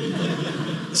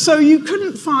 So you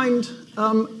couldn't find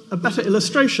a better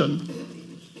illustration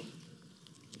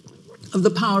of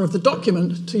the power of the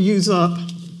document to usurp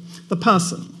the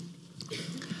person.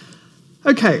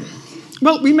 Okay.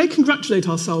 Well, we may congratulate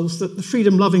ourselves that the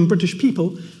freedom-loving British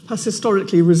people has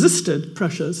historically resisted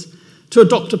pressures to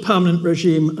adopt a permanent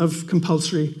regime of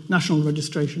compulsory national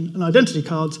registration and identity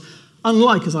cards,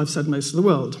 unlike, as I've said, most of the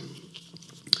world.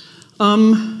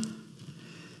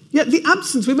 Yet the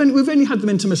absence, we've only had them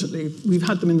intermittently. We've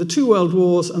had them in the two world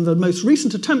wars, and the most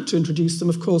recent attempt to introduce them,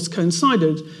 of course,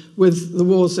 coincided with the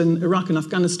wars in Iraq and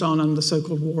Afghanistan and the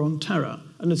so-called War on Terror.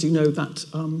 And as you know,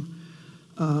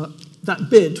 that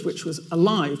bid, which was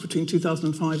alive between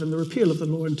 2005 and the repeal of the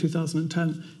law in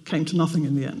 2010, came to nothing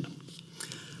in the end.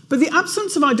 But the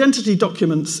absence of identity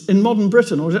documents in modern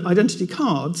Britain, or identity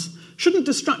cards, shouldn't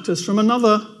distract us from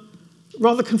another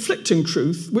rather conflicting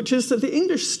truth, which is that the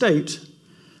English state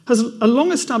has a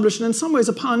long established and in some ways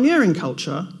a pioneering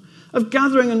culture of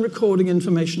gathering and recording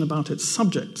information about its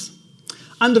subjects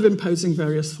and of imposing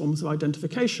various forms of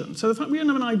identification. So the fact we don't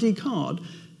have an ID card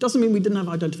doesn't mean we didn't have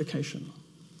identification.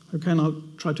 Okay, and I'll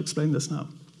try to explain this now.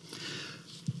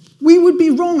 We would be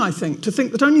wrong, I think, to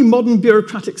think that only modern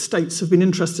bureaucratic states have been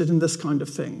interested in this kind of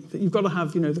thing, that you've got to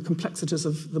have, the complexities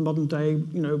of the modern day,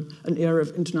 an era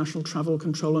of international travel,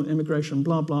 control and immigration,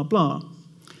 blah, blah, blah.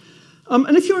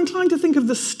 And if you're inclined to think of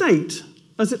the state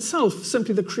as itself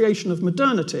simply the creation of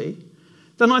modernity,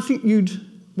 then I think you'd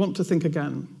want to think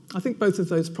again. I think both of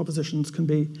those propositions can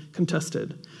be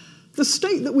contested. The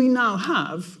state that we now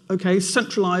have,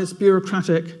 centralized,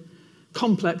 bureaucratic,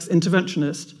 complex,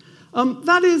 interventionist,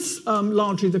 that is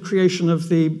largely the creation of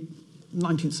the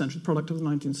 19th century, product of the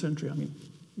 19th century. I mean,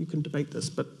 you can debate this,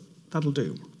 but that'll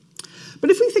do. But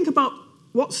if we think about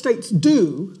what states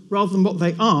do rather than what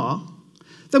they are,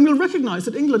 then we'll recognize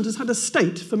that England has had a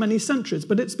state for many centuries,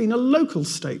 but it's been a local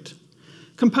state,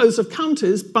 composed of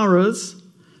counties, boroughs,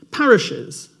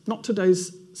 parishes, not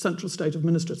today's central state of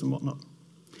ministers and whatnot.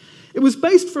 It was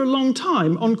based for a long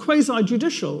time on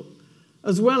quasi-judicial,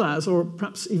 as well as, or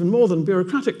perhaps even more than,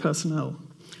 bureaucratic personnel,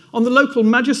 on the local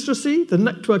magistracy, the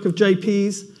network of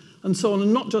JPs, and so on,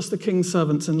 and not just the king's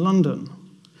servants in London.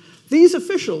 These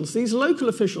officials, these local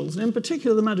officials, and in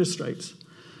particular the magistrates,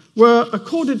 were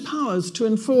accorded powers to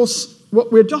enforce what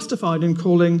we're justified in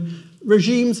calling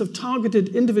regimes of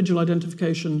targeted individual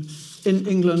identification in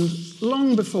England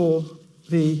long before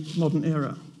the modern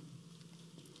era.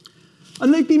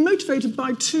 And they've been motivated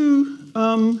by two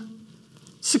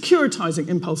securitizing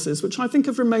impulses, which I think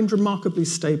have remained remarkably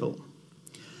stable.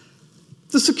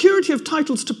 The security of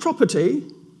titles to property,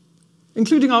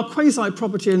 including our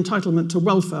quasi-property entitlement to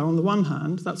welfare on the one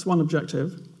hand, that's one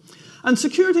objective, and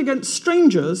security against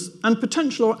strangers and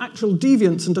potential or actual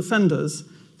deviants and offenders,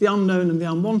 the unknown and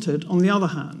the unwanted, on the other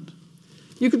hand.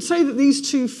 You could say that these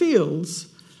two fields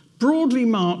broadly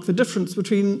mark the difference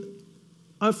between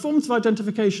forms of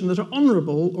identification that are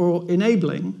honourable or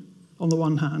enabling, on the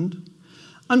one hand,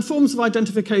 and forms of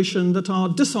identification that are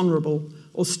dishonourable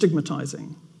or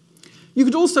stigmatising. You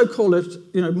could also call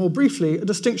it, more briefly, a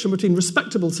distinction between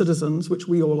respectable citizens, which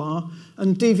we all are,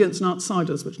 and deviants and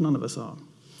outsiders, which none of us are.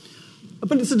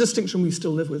 But it's a distinction we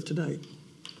still live with today.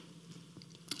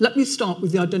 Let me start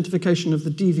with the identification of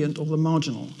the deviant or the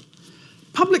marginal.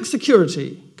 Public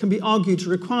security can be argued to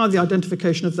require the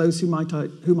identification of those who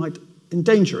might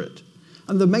endanger it,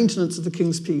 and the maintenance of the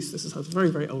king's peace. This has a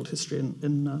very, very old history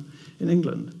in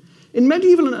England. In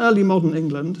medieval and early modern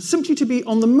England, simply to be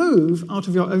on the move out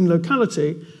of your own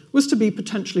locality was to be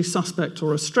potentially suspect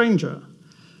or a stranger.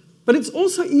 But it's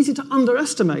also easy to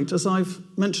underestimate, as I've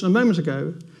mentioned a moment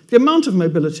ago, the amount of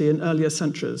mobility in earlier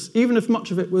centuries, even if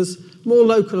much of it was more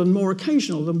local and more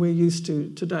occasional than we're used to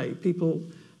today. People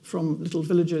from little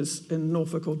villages in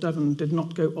Norfolk or Devon did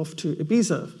not go off to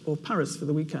Ibiza or Paris for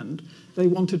the weekend. They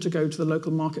wanted to go to the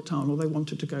local market town, or they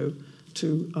wanted to go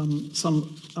to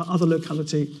some other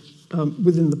locality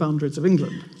within the boundaries of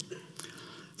England.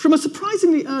 From a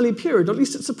surprisingly early period, or at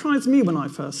least it surprised me when I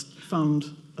first found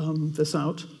this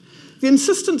out, the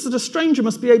insistence that a stranger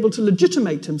must be able to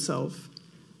legitimate himself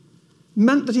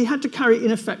meant that he had to carry,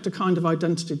 in effect, a kind of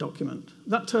identity document.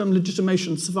 That term,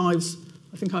 legitimation, survives,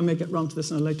 I think I may get round to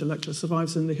this in a later lecture,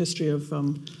 survives in the history of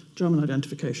German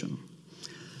identification.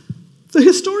 The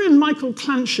historian Michael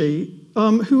Clanchy,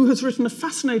 who has written a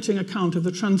fascinating account of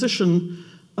the transition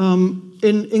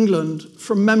in England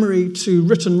from memory to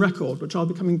written record, which I'll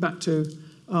be coming back to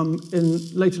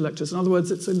in later lectures. In other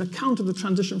words, it's an account of the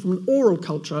transition from an oral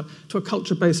culture to a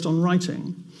culture based on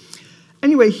writing.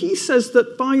 Anyway, he says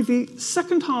that by the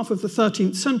second half of the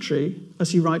 13th century, as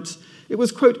he writes, it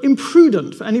was, quote,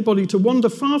 imprudent for anybody to wander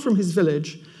far from his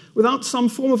village without some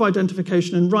form of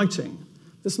identification in writing.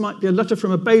 This might be a letter from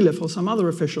a bailiff or some other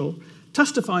official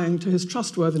testifying to his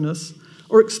trustworthiness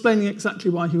or explaining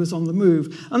exactly why he was on the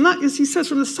move. And that is, he says,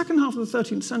 from the second half of the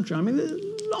 13th century, I mean,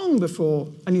 long before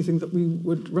anything that we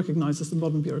would recognize as the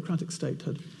modern bureaucratic state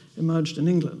had emerged in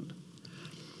England.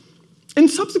 In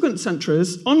subsequent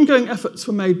centuries, ongoing efforts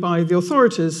were made by the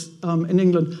authorities in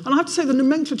England. And I have to say the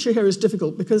nomenclature here is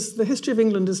difficult because the history of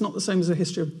England is not the same as the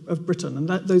history of Britain. And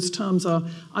those terms are,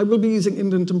 I will be using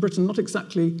England and Britain not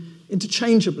exactly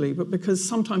interchangeably, but because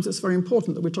sometimes it's very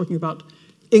important that we're talking about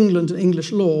England and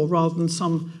English law rather than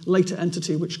some later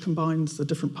entity which combines the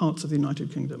different parts of the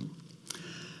United Kingdom.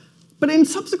 But in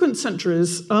subsequent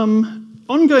centuries,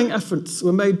 ongoing efforts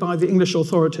were made by the English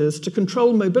authorities to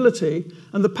control mobility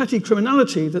and the petty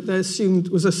criminality that they assumed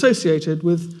was associated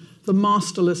with the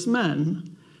masterless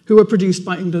men who were produced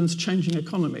by England's changing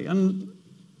economy. And,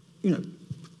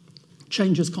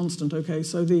 change is constant, okay?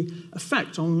 So the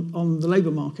effect on the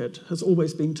labour market has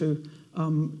always been to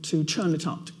churn it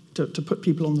up, to put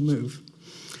people on the move.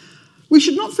 We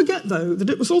should not forget, though, that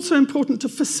it was also important to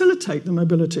facilitate the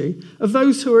mobility of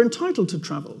those who were entitled to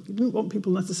travel. You didn't want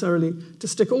people necessarily to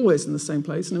stick always in the same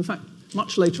place, and in fact,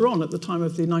 much later on, at the time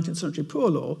of the 19th century Poor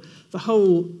Law, the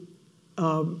whole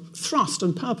thrust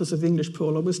and purpose of the English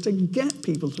Poor Law was to get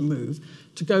people to move,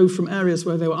 to go from areas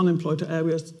where they were unemployed to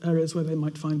areas where they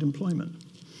might find employment.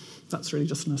 That's really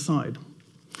just an aside.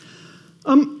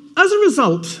 As a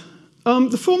result,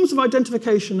 the forms of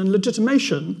identification and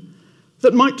legitimation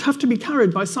that might have to be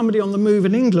carried by somebody on the move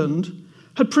in England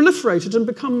had proliferated and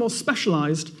become more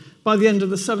specialised by the end of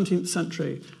the 17th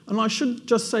century. And I should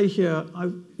just say here,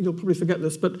 you'll probably forget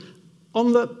this, but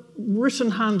on the written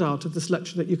handout of this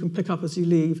lecture that you can pick up as you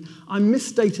leave, I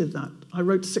misdated that. I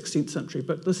wrote 16th century,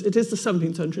 but it is the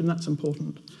 17th century, and that's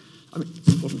important. I mean,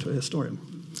 it's important to a historian.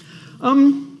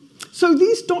 So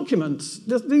these documents,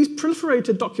 these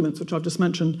proliferated documents, which I've just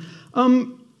mentioned,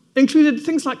 included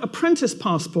things like apprentice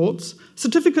passports,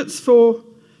 certificates for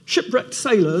shipwrecked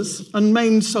sailors and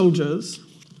maimed soldiers,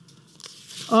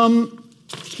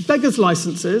 beggars'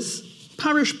 licenses,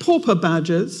 parish pauper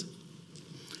badges,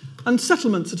 and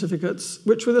settlement certificates,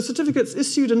 which were the certificates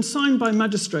issued and signed by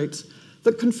magistrates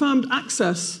that confirmed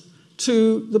access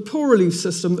to the poor relief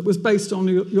system that was based on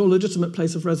your legitimate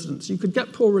place of residence. You could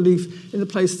get poor relief in the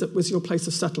place that was your place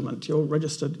of settlement, your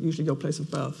registered, usually your place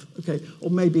of birth, okay, or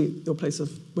maybe your place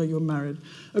of where you were married.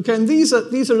 Okay, and these are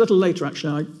a little later,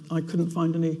 actually. I couldn't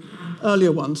find any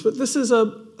earlier ones, but this is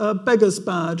a beggar's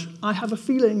badge. I have a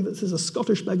feeling this is a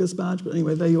Scottish beggar's badge, but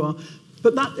anyway, there you are.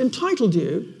 But that entitled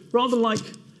you, rather like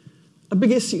a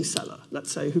big issue seller,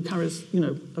 let's say, who carries,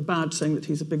 a badge saying that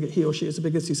he or she is a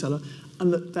big issue seller,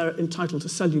 and that they're entitled to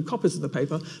sell you copies of the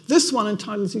paper. This one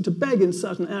entitles you to beg in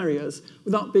certain areas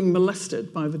without being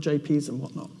molested by the JPs and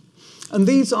whatnot. And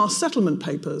these are settlement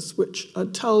papers which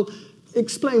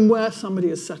explain where somebody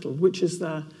is settled, which is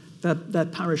their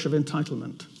parish of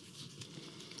entitlement.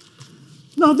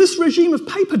 Now, this regime of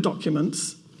paper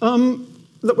documents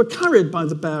that were carried by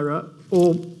the bearer,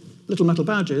 or little metal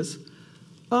badges,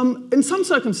 in some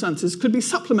circumstances could be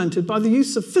supplemented by the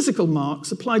use of physical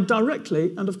marks applied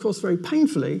directly, and of course very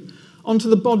painfully, onto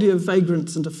the body of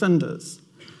vagrants and offenders.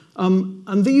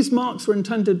 And these marks were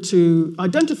intended to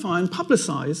identify and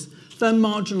publicise their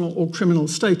marginal or criminal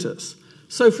status.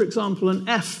 So, for example, an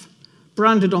F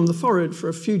branded on the forehead for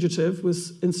a fugitive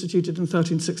was instituted in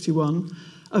 1361.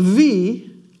 A V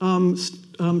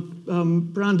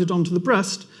branded onto the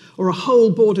breast, or a hole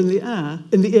bored in the ear,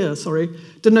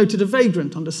 denoted a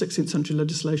vagrant under 16th century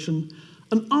legislation.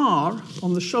 An R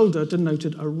on the shoulder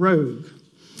denoted a rogue.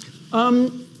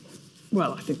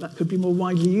 Well, I think that could be more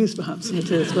widely used, perhaps, than it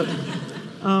is. But,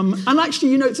 and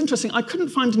actually, it's interesting. I couldn't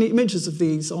find any images of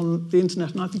these on the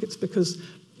internet, and I think it's because,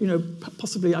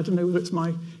 possibly, I don't know whether it's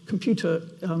my computer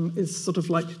is sort of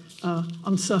like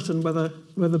uncertain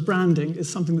whether branding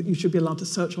is something that you should be allowed to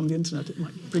search on the internet. It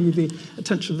might bring you the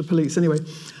attention of the police. Anyway,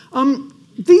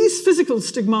 these physical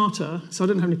stigmata, so I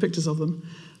don't have any pictures of them,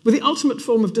 were the ultimate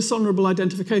form of dishonourable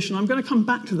identification. I'm going to come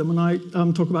back to them when I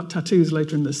talk about tattoos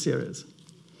later in this series.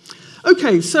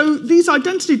 Okay, so these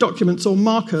identity documents or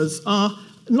markers are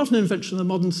not an invention of the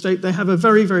modern state. They have a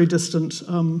very, very distant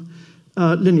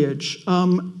lineage,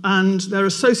 and they're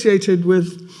associated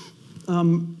with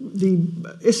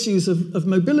the issues of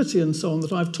mobility and so on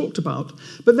that I've talked about.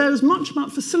 But they're as much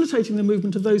about facilitating the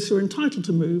movement of those who are entitled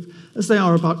to move as they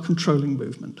are about controlling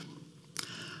movement.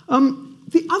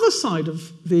 The other side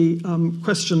of the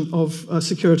question of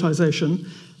securitization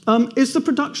is the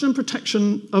production and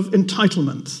protection of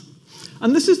entitlements.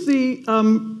 And this is the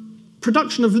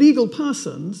production of legal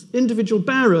persons, individual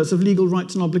bearers of legal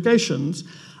rights and obligations,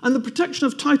 and the protection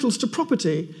of titles to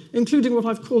property, including what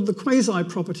I've called the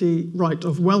quasi-property right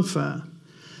of welfare.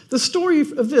 The story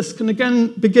of this can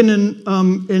again begin in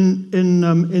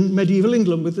medieval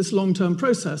England with this long-term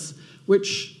process,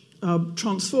 which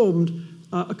transformed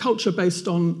a culture based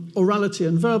on orality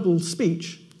and verbal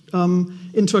speech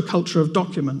into a culture of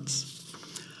documents.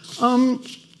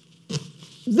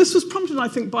 This was prompted, I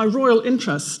think, by royal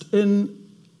interest in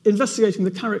investigating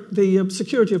the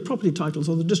security of property titles,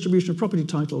 or the distribution of property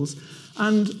titles,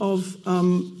 and of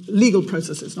legal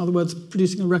processes, in other words,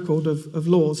 producing a record of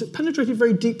laws. It penetrated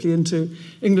very deeply into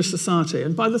English society,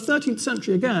 and by the 13th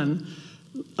century again,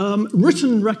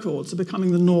 written records are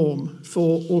becoming the norm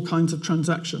for all kinds of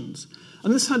transactions.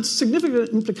 And this had significant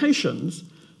implications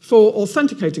for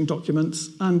authenticating documents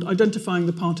and identifying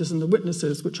the parties and the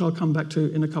witnesses, which I'll come back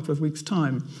to in a couple of weeks'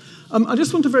 time. I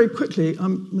just want to very quickly,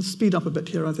 speed up a bit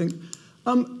here, I think.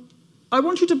 I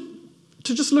want you to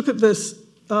just look at this.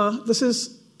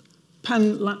 This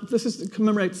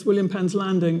commemorates William Penn's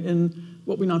landing in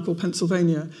what we now call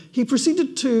Pennsylvania, he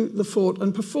proceeded to the fort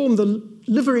and performed the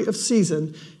livery of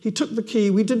season. He took the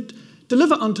key. We did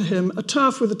deliver unto him a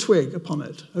turf with a twig upon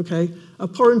it, okay, a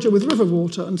porringer with river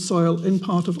water and soil in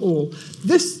part of all.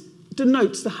 This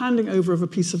denotes the handing over of a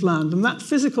piece of land, and that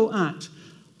physical act,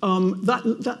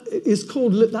 that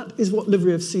is what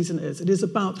livery of season is. It is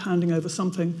about handing over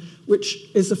something which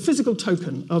is a physical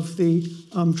token of the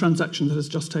transaction that has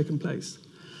just taken place.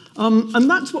 And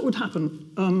that's what would happen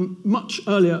much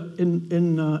earlier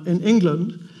in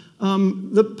England.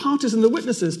 The parties and the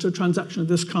witnesses to a transaction of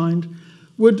this kind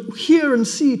would hear and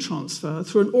see transfer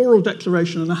through an oral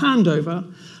declaration and a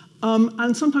handover,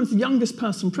 and sometimes the youngest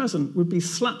person present would be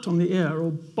slapped on the ear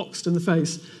or boxed in the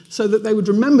face so that they would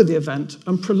remember the event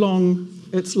and prolong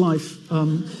its life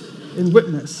in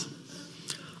witness.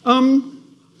 And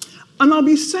I'll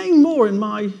be saying more in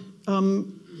my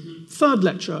third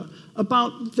lecture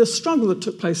about the struggle that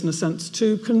took place, in a sense,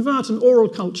 to convert an oral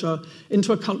culture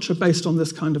into a culture based on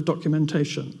this kind of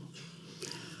documentation.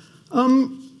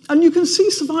 And you can see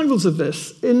survivals of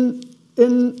this in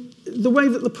the way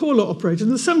that the poor law operated.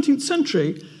 In the 17th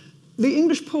century, the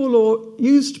English poor law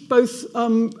used both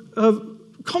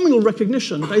communal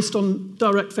recognition based on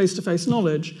direct face-to-face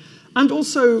knowledge and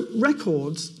also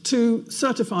records to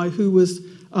certify who was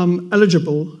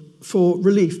eligible for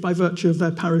relief by virtue of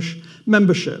their parish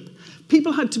membership.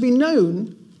 People had to be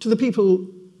known to the people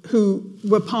who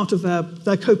were part of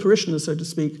their co-parishioners, so to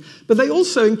speak, but they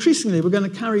also increasingly were going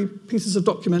to carry pieces of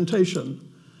documentation,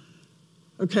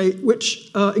 okay,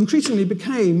 which increasingly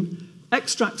became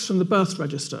extracts from the birth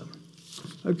register.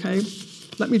 Okay,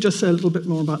 let me just say a little bit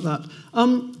more about that.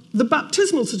 The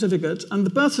baptismal certificate and the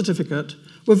birth certificate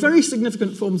were very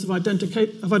significant forms of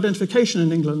identification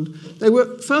in England. They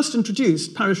were first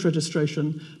introduced, parish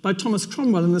registration, by Thomas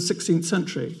Cromwell in the 16th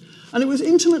century. And it was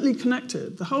intimately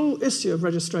connected. The whole issue of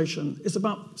registration is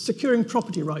about securing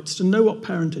property rights to know what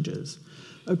parentage is.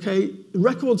 Okay,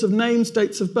 records of names,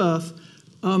 dates of birth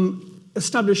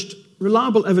established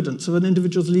reliable evidence of an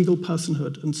individual's legal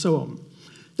personhood and so on.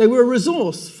 They were a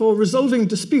resource for resolving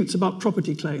disputes about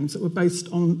property claims that were based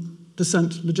on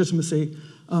descent, legitimacy,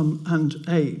 and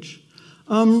age.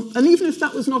 And even if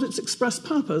that was not its express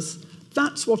purpose,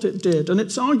 that's what it did. And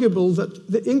it's arguable that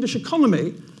the English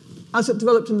economy, as it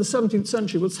developed in the 17th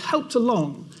century, was helped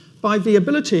along by the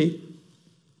ability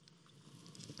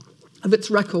of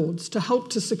its records to help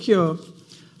to secure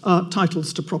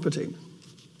titles to property.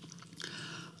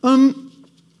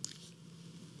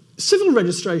 Civil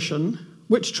registration,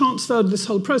 which transferred this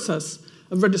whole process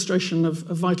of registration of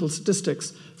vital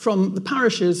statistics from the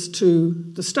parishes to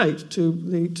the state, to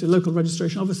local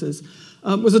registration offices,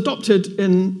 was adopted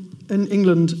in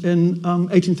England in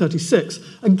 1836,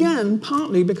 again,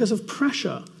 partly because of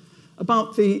pressure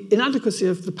about the inadequacy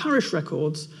of the parish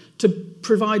records to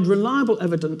provide reliable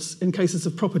evidence in cases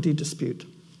of property dispute.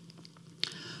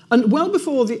 And well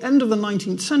before the end of the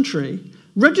 19th century,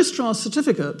 registrar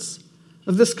certificates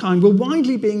of this kind were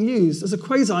widely being used as a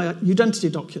quasi-identity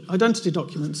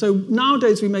document. So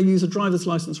nowadays we may use a driver's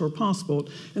license or a passport.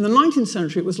 In the 19th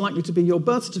century, it was likely to be your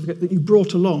birth certificate that you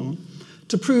brought along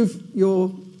to prove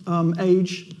your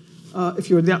age, if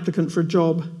you were the applicant for a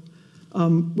job,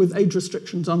 with age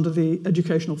restrictions under the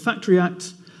Educational Factory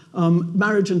Act.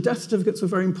 Marriage and death certificates were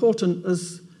very important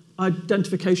as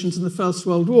identifications in the First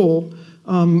World War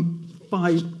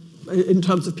in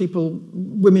terms of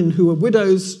women who were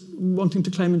widows wanting to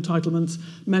claim entitlements,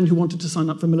 men who wanted to sign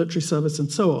up for military service,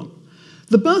 and so on.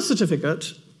 The birth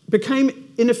certificate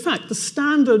became, in effect, the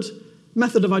standard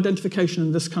method of identification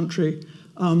in this country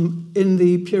in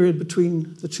the period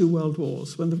between the two world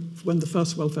wars, when the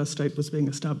first welfare state was being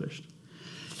established.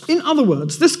 In other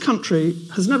words, this country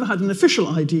has never had an official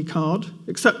ID card,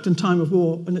 except in time of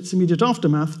war and its immediate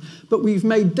aftermath, but we've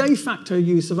made de facto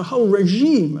use of a whole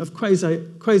regime of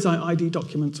quasi-ID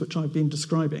documents, which I've been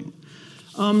describing.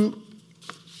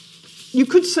 You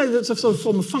could say that it's a sort of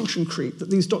form of function creep, that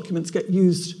these documents get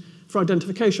used for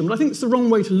identification, but I think it's the wrong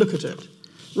way to look at it,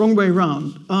 wrong way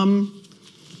round.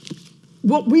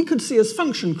 What we could see as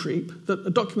function creep, that a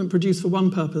document produced for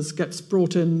one purpose gets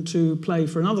brought into play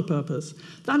for another purpose,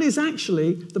 that is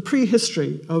actually the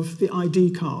prehistory of the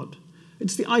ID card.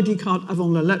 It's the ID card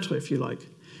avant la lettre, if you like.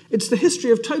 It's the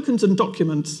history of tokens and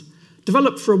documents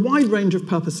developed for a wide range of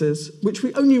purposes, which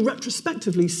we only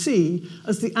retrospectively see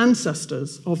as the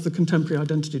ancestors of the contemporary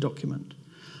identity document.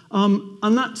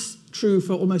 And that's true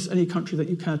for almost any country that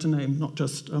you care to name, not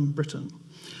just Britain.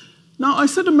 Now, I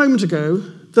said a moment ago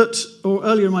or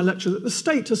earlier in my lecture, that the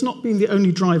state has not been the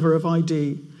only driver of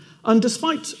ID. And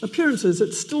despite appearances,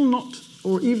 it's still not,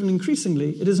 or even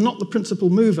increasingly, it is not the principal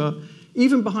mover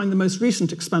even behind the most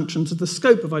recent expansions of the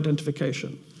scope of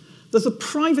identification. There's a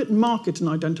private market in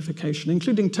identification,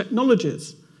 including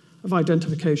technologies of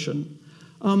identification,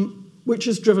 which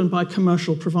is driven by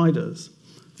commercial providers.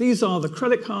 These are the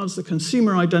credit cards, the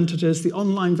consumer identities, the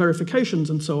online verifications,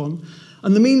 and so on,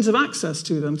 and the means of access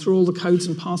to them through all the codes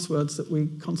and passwords that we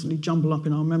constantly jumble up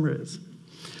in our memories.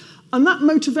 And that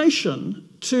motivation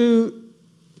to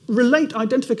relate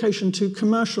identification to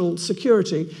commercial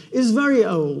security is very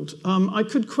old. I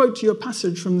could quote you a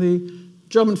passage from the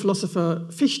German philosopher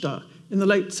Fichte in the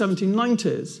late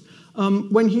 1790s,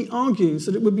 when he argues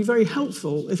that it would be very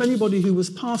helpful if anybody who was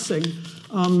passing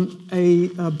a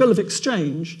bill of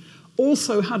exchange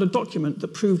also had a document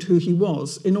that proved who he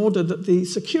was, in order that the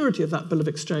security of that bill of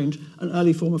exchange, an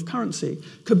early form of currency,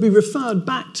 could be referred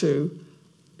back to,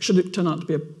 should it turn out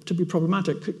to be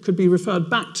problematic, could be referred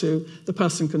back to the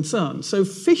person concerned. So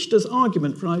Fichte's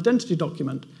argument for an identity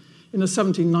document in the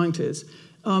 1790s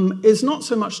is not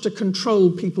so much to control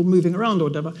people moving around or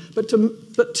whatever, but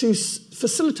to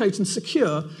facilitate and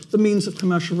secure the means of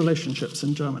commercial relationships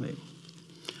in Germany.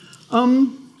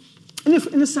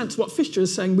 In a sense, what Fichte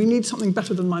is saying, we need something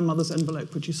better than my mother's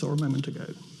envelope, which you saw a moment ago.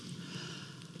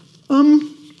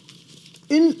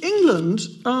 In England,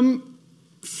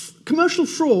 commercial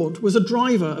fraud was a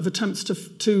driver of attempts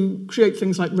to create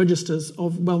things like registers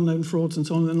of well-known frauds and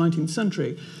so on in the 19th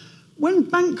century. When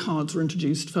bank cards were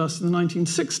introduced first in the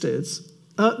 1960s,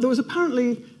 there was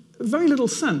apparently very little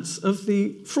sense of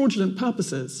the fraudulent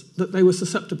purposes that they were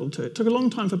susceptible to. It took a long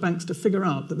time for banks to figure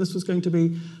out that this was going to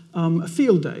be a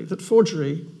field day, that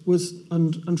forgery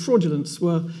and fraudulence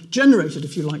were generated,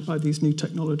 if you like, by these new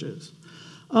technologies.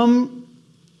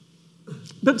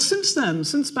 But since then,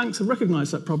 since banks have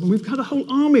recognized that problem, we've had a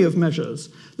whole army of measures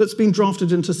that's been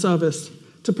drafted into service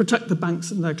to protect the banks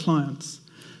and their clients.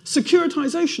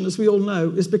 Securitization, as we all know,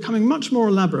 is becoming much more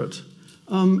elaborate,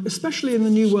 especially in the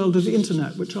new world of the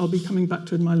internet, which I'll be coming back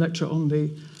to in my lecture on the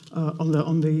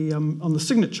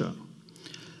signature.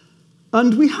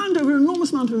 And we hand over an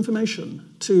enormous amount of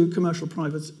information to commercial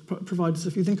providers,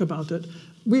 if you think about it.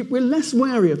 We're less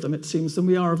wary of them, it seems, than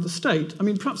we are of the state. I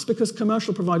mean, perhaps because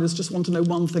commercial providers just want to know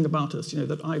one thing about us,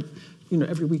 that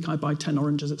every week I buy 10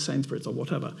 oranges at Sainsbury's or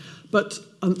whatever. But,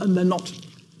 and they're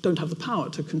don't have the power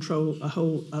to control a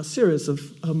whole series of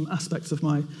aspects of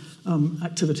my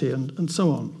activity and so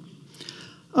on.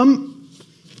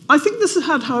 I think this has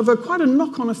had, however, quite a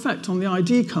knock-on effect on the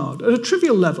ID card. At a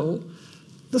trivial level,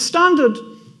 the standard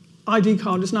ID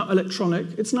card is now electronic.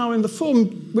 It's now in the form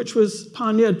which was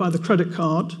pioneered by the credit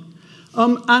card.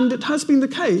 And it has been the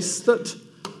case that,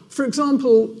 for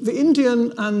example, the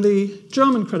Indian and the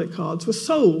German credit cards were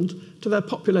sold to their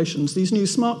populations. These new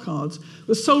smart cards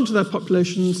were sold to their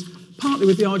populations partly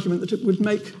with the argument that it would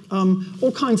make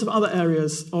all kinds of other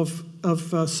areas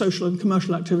of social and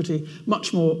commercial activity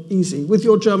much more easy. With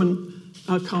your German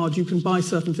card, you can buy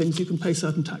certain things, you can pay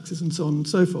certain taxes, and so on and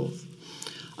so forth.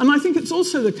 And I think it's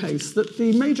also the case that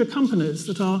the major companies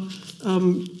that are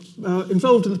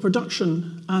involved in the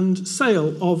production and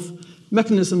sale of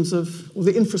mechanisms or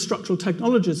the infrastructural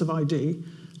technologies of ID,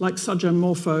 like Sajem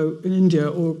Morpho in India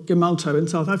or Gemalto in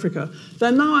South Africa,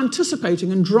 they're now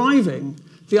anticipating and driving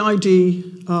the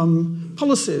ID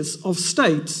policies of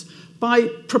states by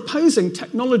proposing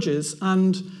technologies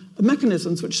and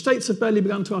mechanisms which states have barely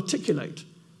begun to articulate.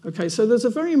 Okay, so there's a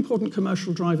very important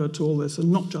commercial driver to all this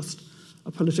and not just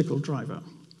a political driver.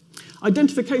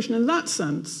 Identification in that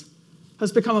sense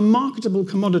has become a marketable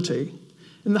commodity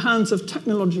in the hands of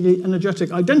technologically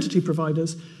energetic identity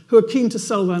providers who are keen to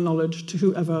sell their knowledge to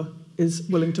whoever is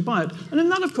willing to buy it. And in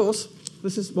that, of course,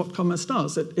 this is what commerce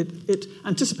does. It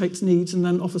anticipates needs and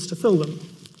then offers to fill them.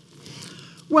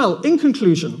 Well, in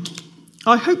conclusion,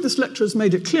 I hope this lecture has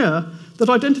made it clear that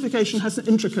identification has an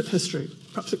intricate history.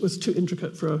 Perhaps it was too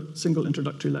intricate for a single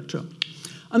introductory lecture.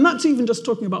 And that's even just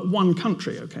talking about one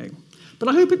country, okay? But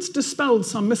I hope it's dispelled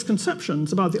some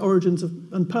misconceptions about the origins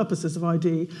and purposes of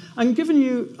ID and given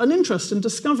you an interest in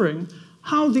discovering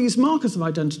how these markers of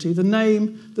identity, the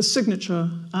name, the signature,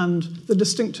 and the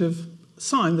distinctive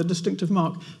sign, the distinctive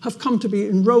mark, have come to be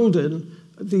enrolled in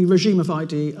the regime of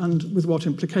ID and with what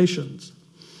implications.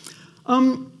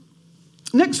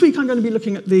 Next week, I'm going to be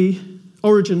looking at the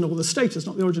origin or the status,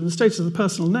 not the origin, the status of the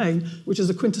personal name, which is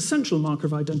a quintessential marker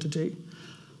of identity.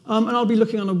 And I'll be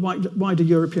looking on a wider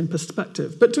European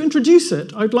perspective. But to introduce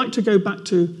it, I'd like to go back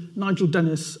to Nigel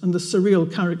Dennis and the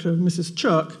surreal character of Mrs.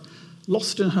 Chirk,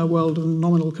 lost in her world of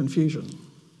nominal confusion.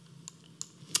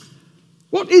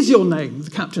 "What is your name?" the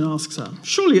captain asks her.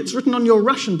 "Surely it's written on your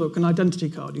ration book and identity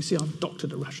card." You see, I've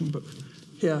doctored a ration book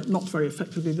here, not very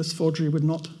effectively. This forgery would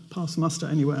not pass muster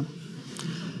anywhere.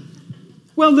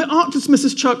 Well, the artist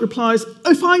Mrs. Chirk replies,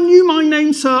 if I knew my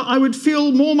name, sir, I would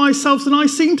feel more myself than I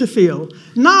seem to feel.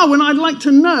 Now, when I'd like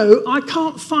to know, I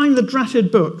can't find the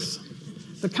dratted books.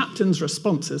 The captain's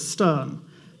response is stern.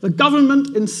 The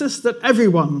government insists that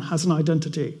everyone has an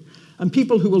identity, and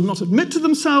people who will not admit to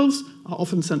themselves are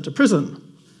often sent to prison.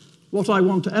 What I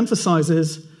want to emphasize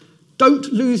is, don't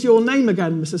lose your name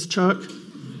again, Mrs. Chirk.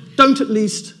 Don't at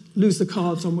least lose the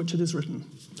cards on which it is written.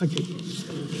 Thank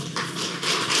you.